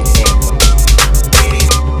there to hold your hand for you.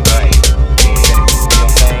 Alright.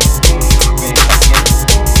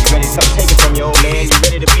 You ready to come take it from your old man? You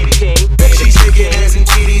ready to be the king? Ready to be the king? Ass and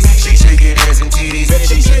titties. She shaking ass and titties. Ready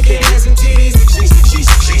to be the king? Ass and titties. She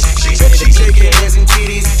shaking ass and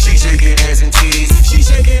titties. She shaking ass and titties. She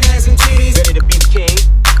shaking ass and titties. Ready to be the king?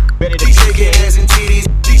 Ready to be the king? Ass and titties.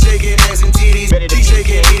 She shaking ass and titties. Ready to be the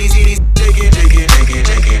king? Ready to be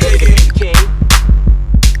the king?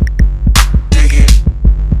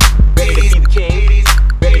 Ready to be the king?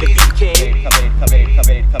 Ready to be the king? Ready to be the king?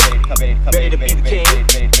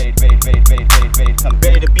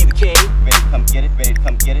 Ready to be the king? Come get it, ready to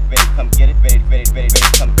come get it, ready to come get it, ready to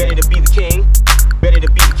come ready to be the king? Ready to be the king? Ready to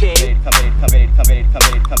be the king? Ready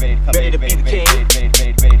to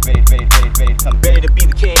be the king? Ready to be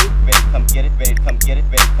the king? Ready to come get it, ready to come get it,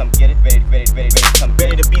 ready to come get it, ready to come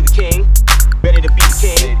ready to be the king? Ready to be the king? Ready to be the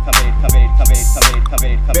king?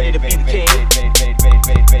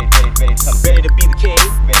 Ready to be the king? Ready to be the king?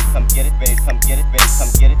 Ready to come get it, ready to come get it, ready to come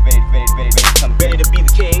get it, ready to come ready to be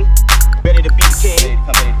the king? Ready to be the king? Ready to be the king?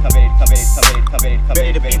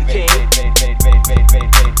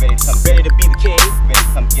 Ready to be the king? Ready to be the king? Ready to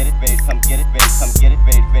come get it, ready to come get it, ready to come get it,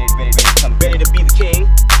 ready to be the king?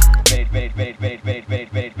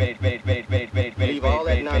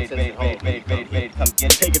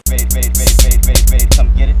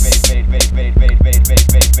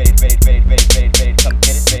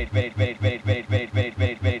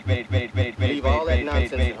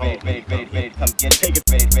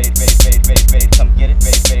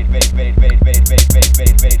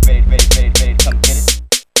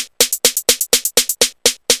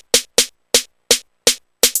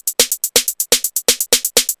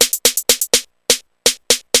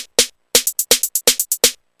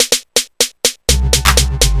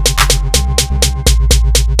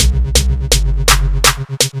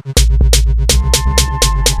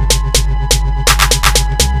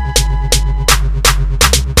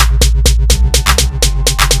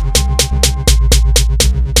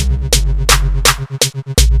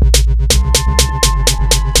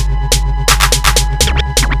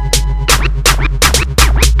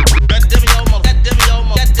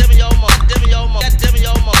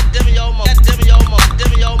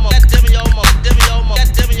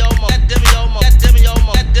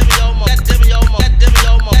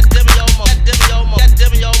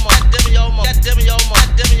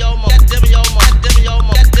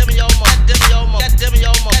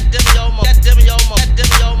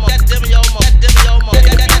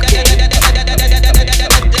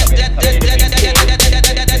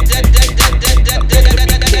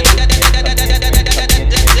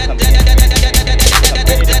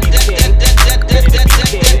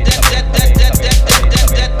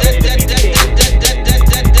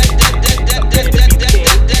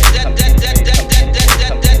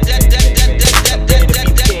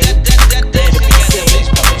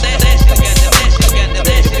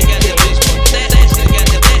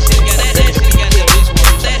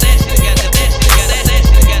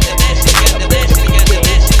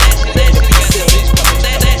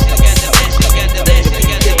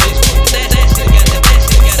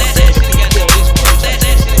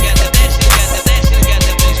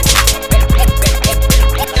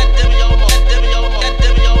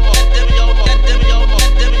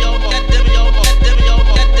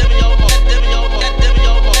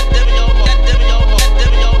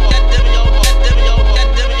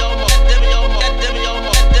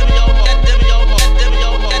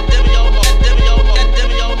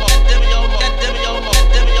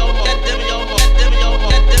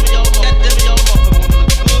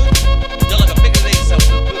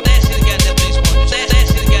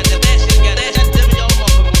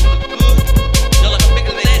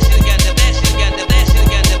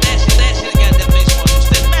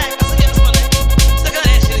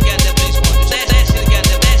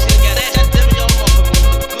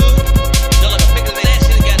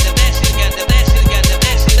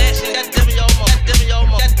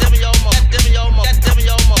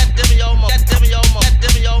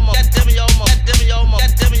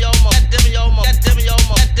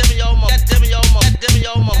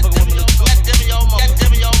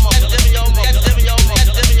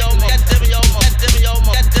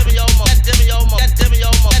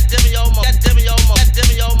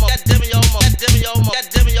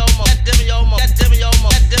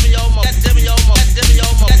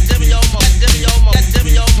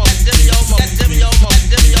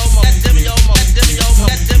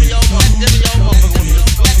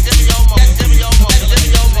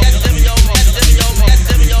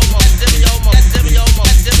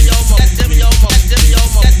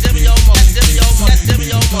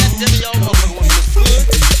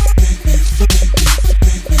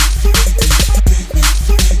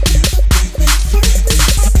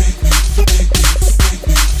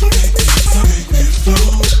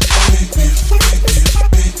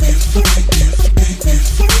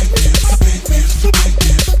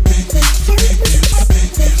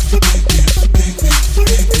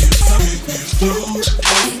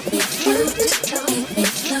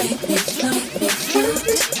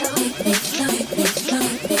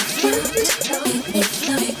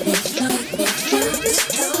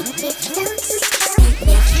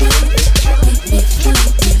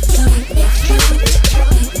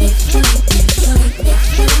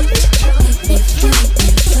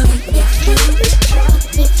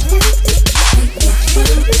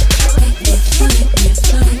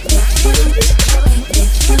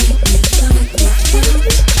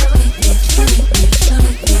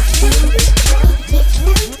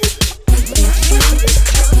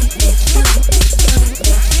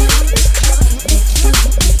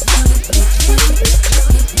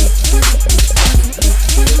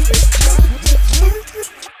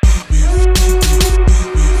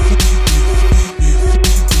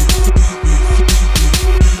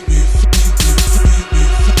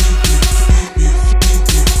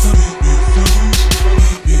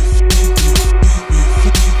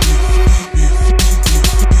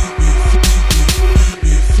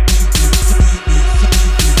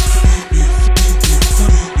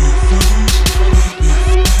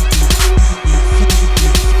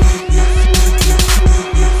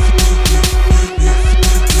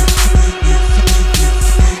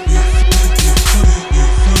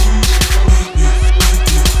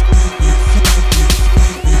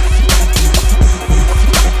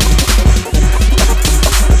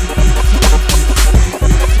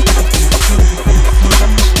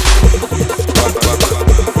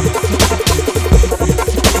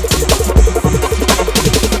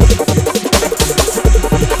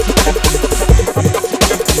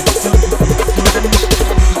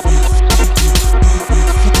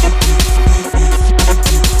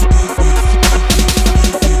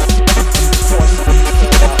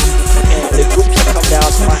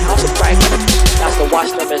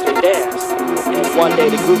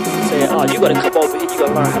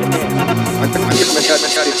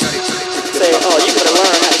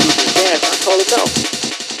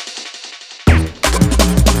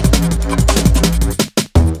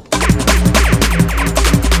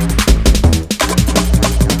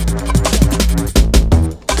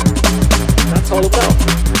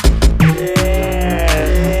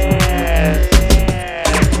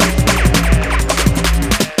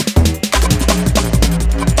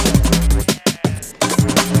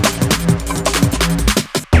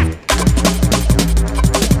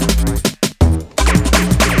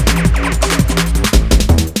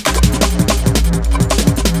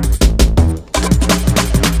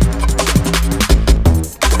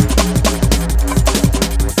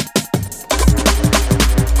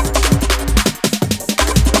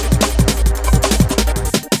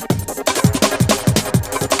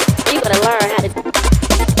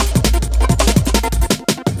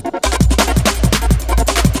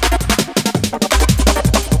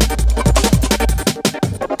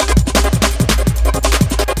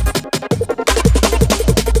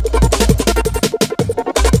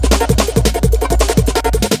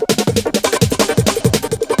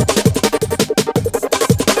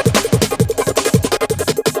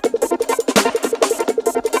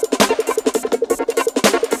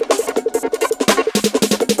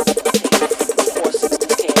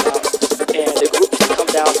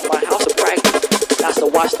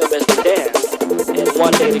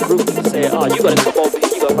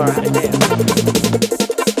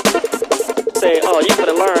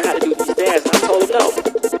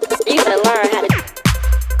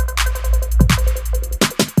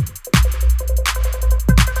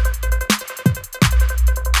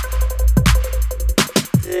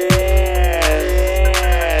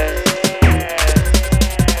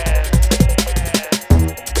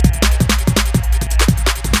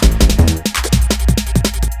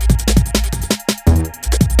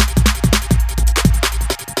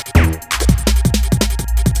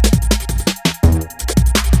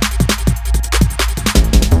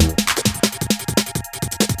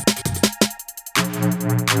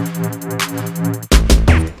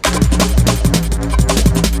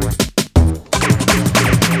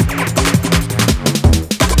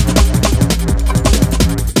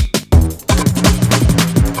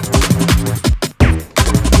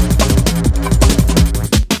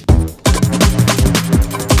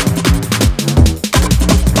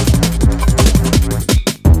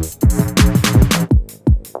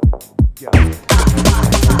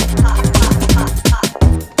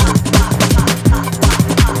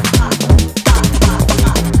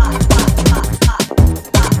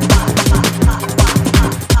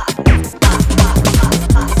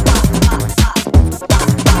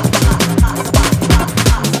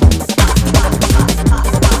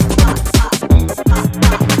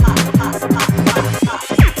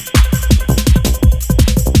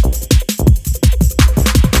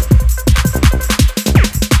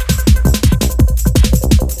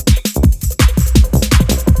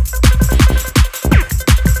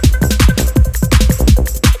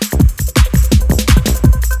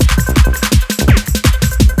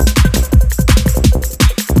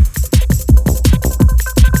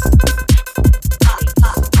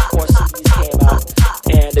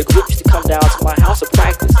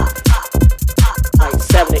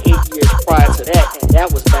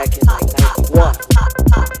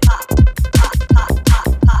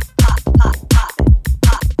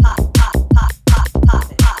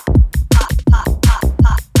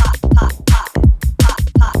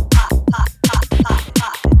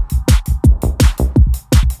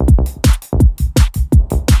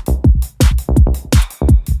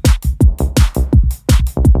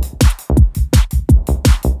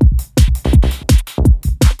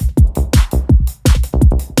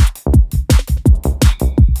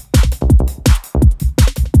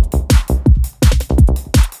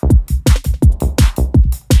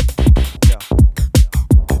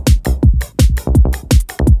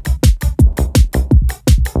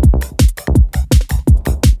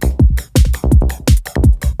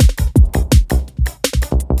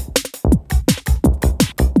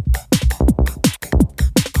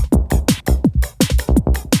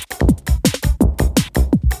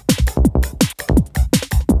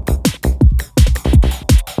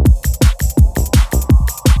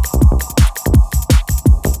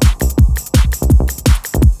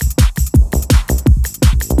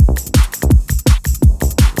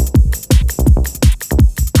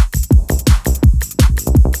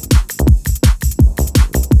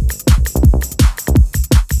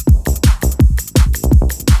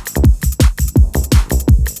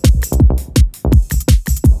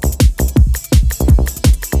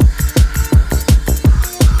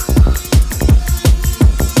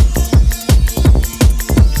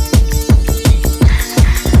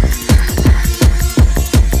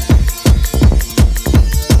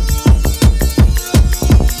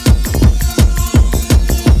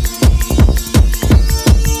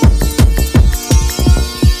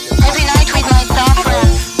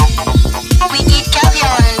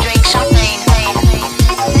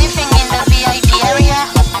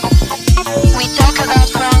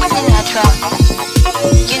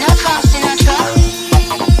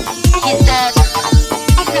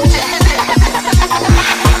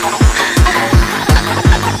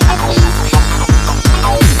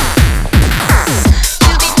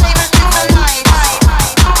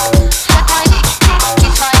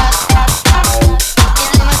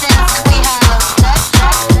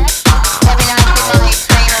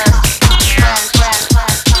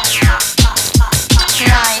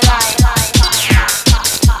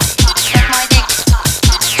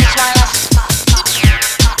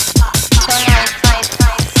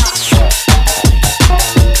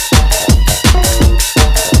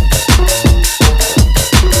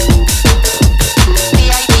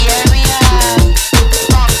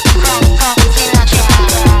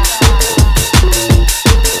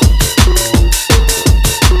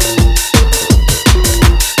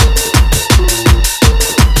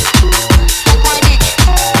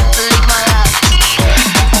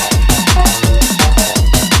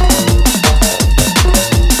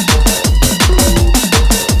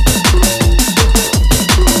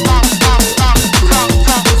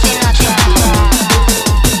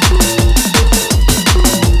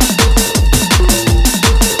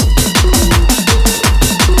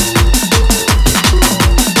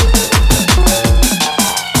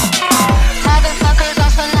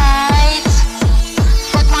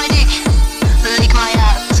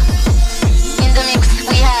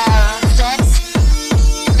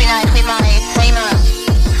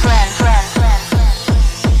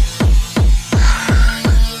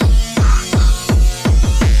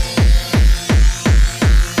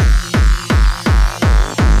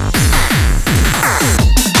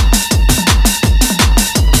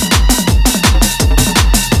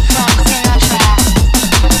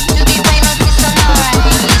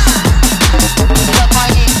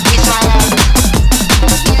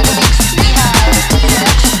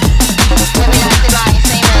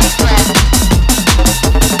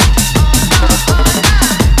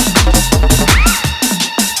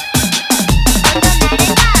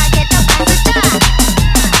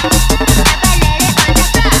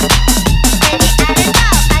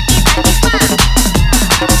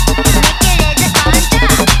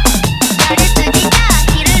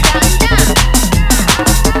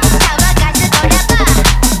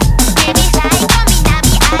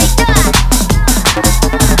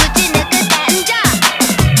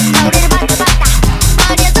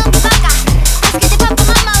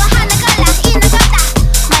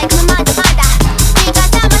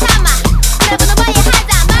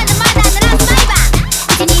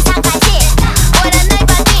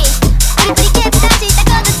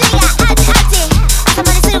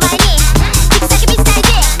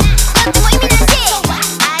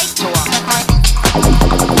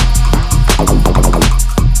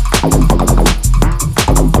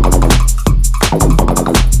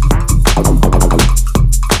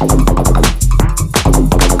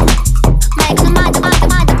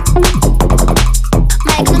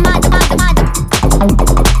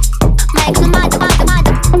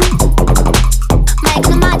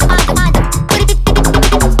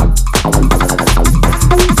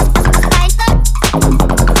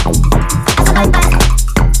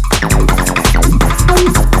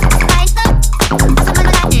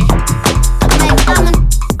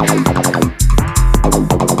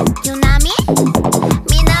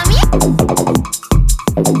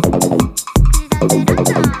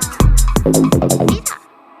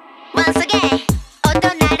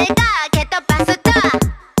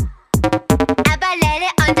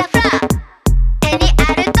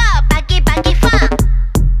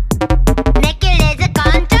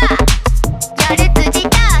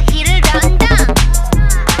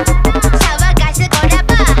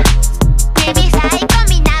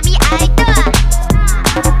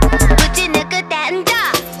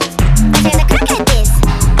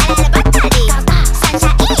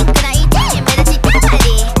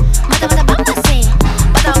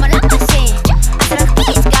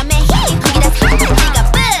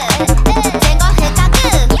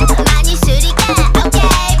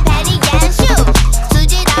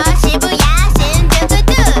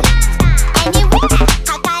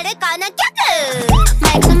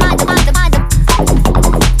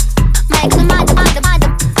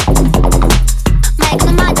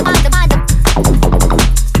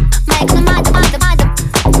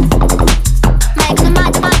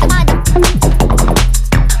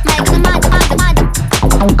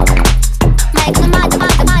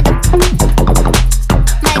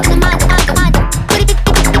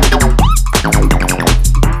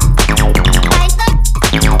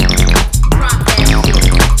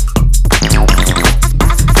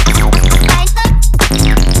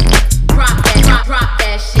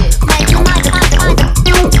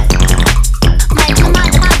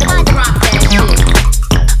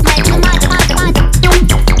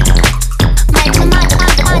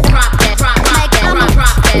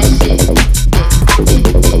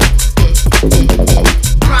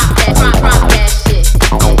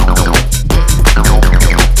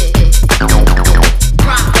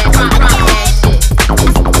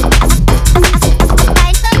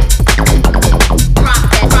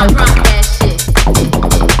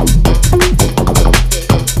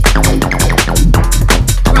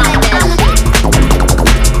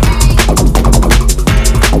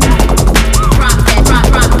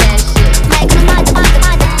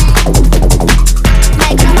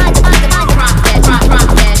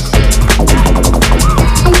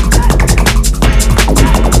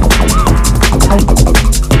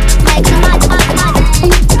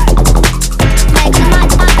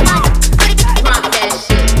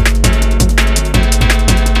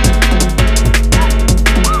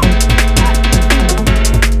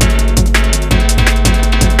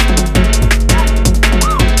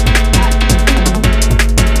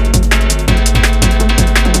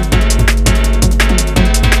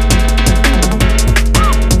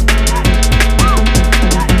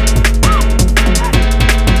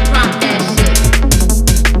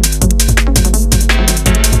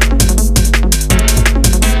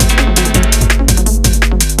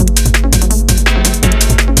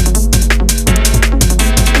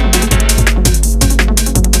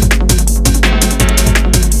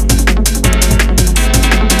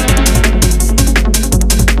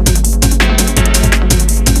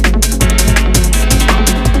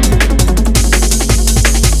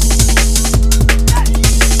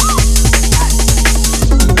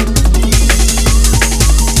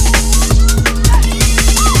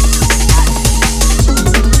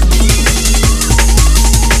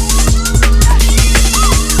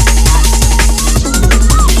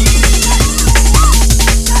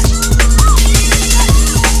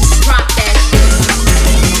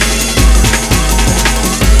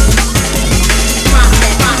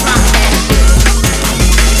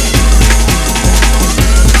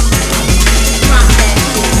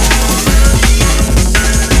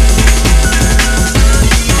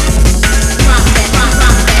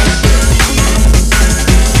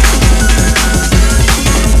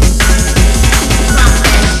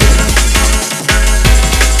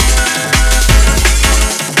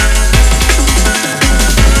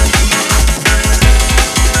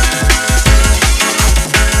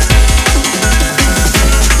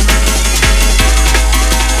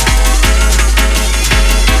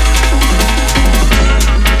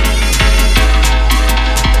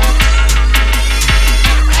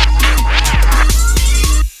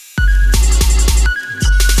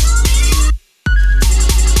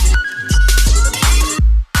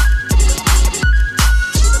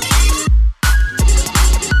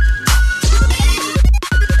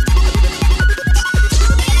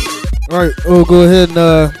 We'll go ahead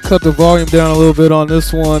and cut the volume down a little bit on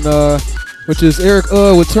this one, which is Eric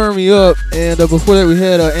with Turn Me Up. And before that, we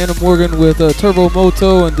had Anna Morgan with Turbo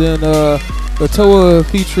Moto, and then Toa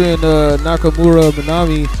featuring Nakamura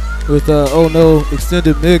Minami with Oh No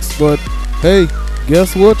Extended Mix. But hey,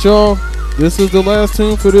 guess what, y'all? This is the last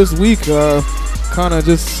tune for this week. Kind of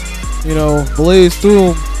just, blaze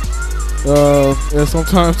through them as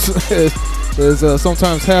sometimes as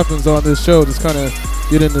sometimes happens on this show. Just kind of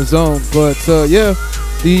get in the zone. But yeah,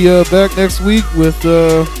 be back next week with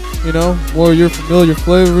more of your familiar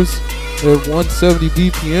flavors at 170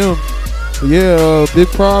 BPM. But yeah, big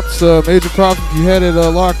props, major props if you had it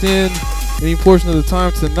locked in any portion of the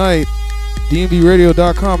time tonight.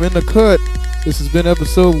 DNBRADIO.com in the cut. This has been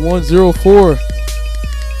episode 104.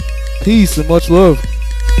 Peace and much love.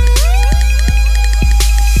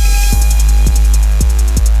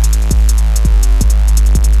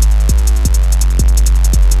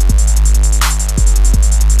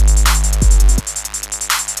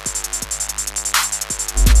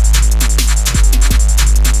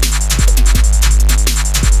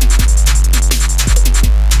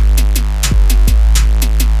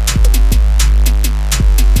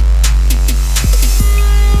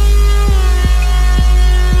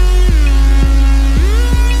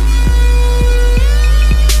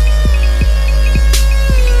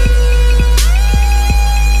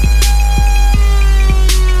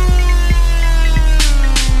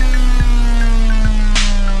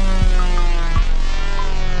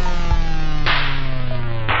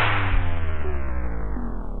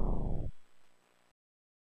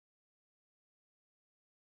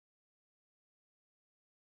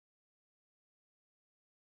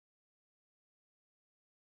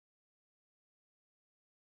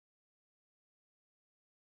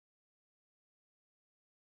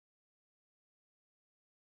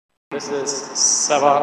 This is Sabah.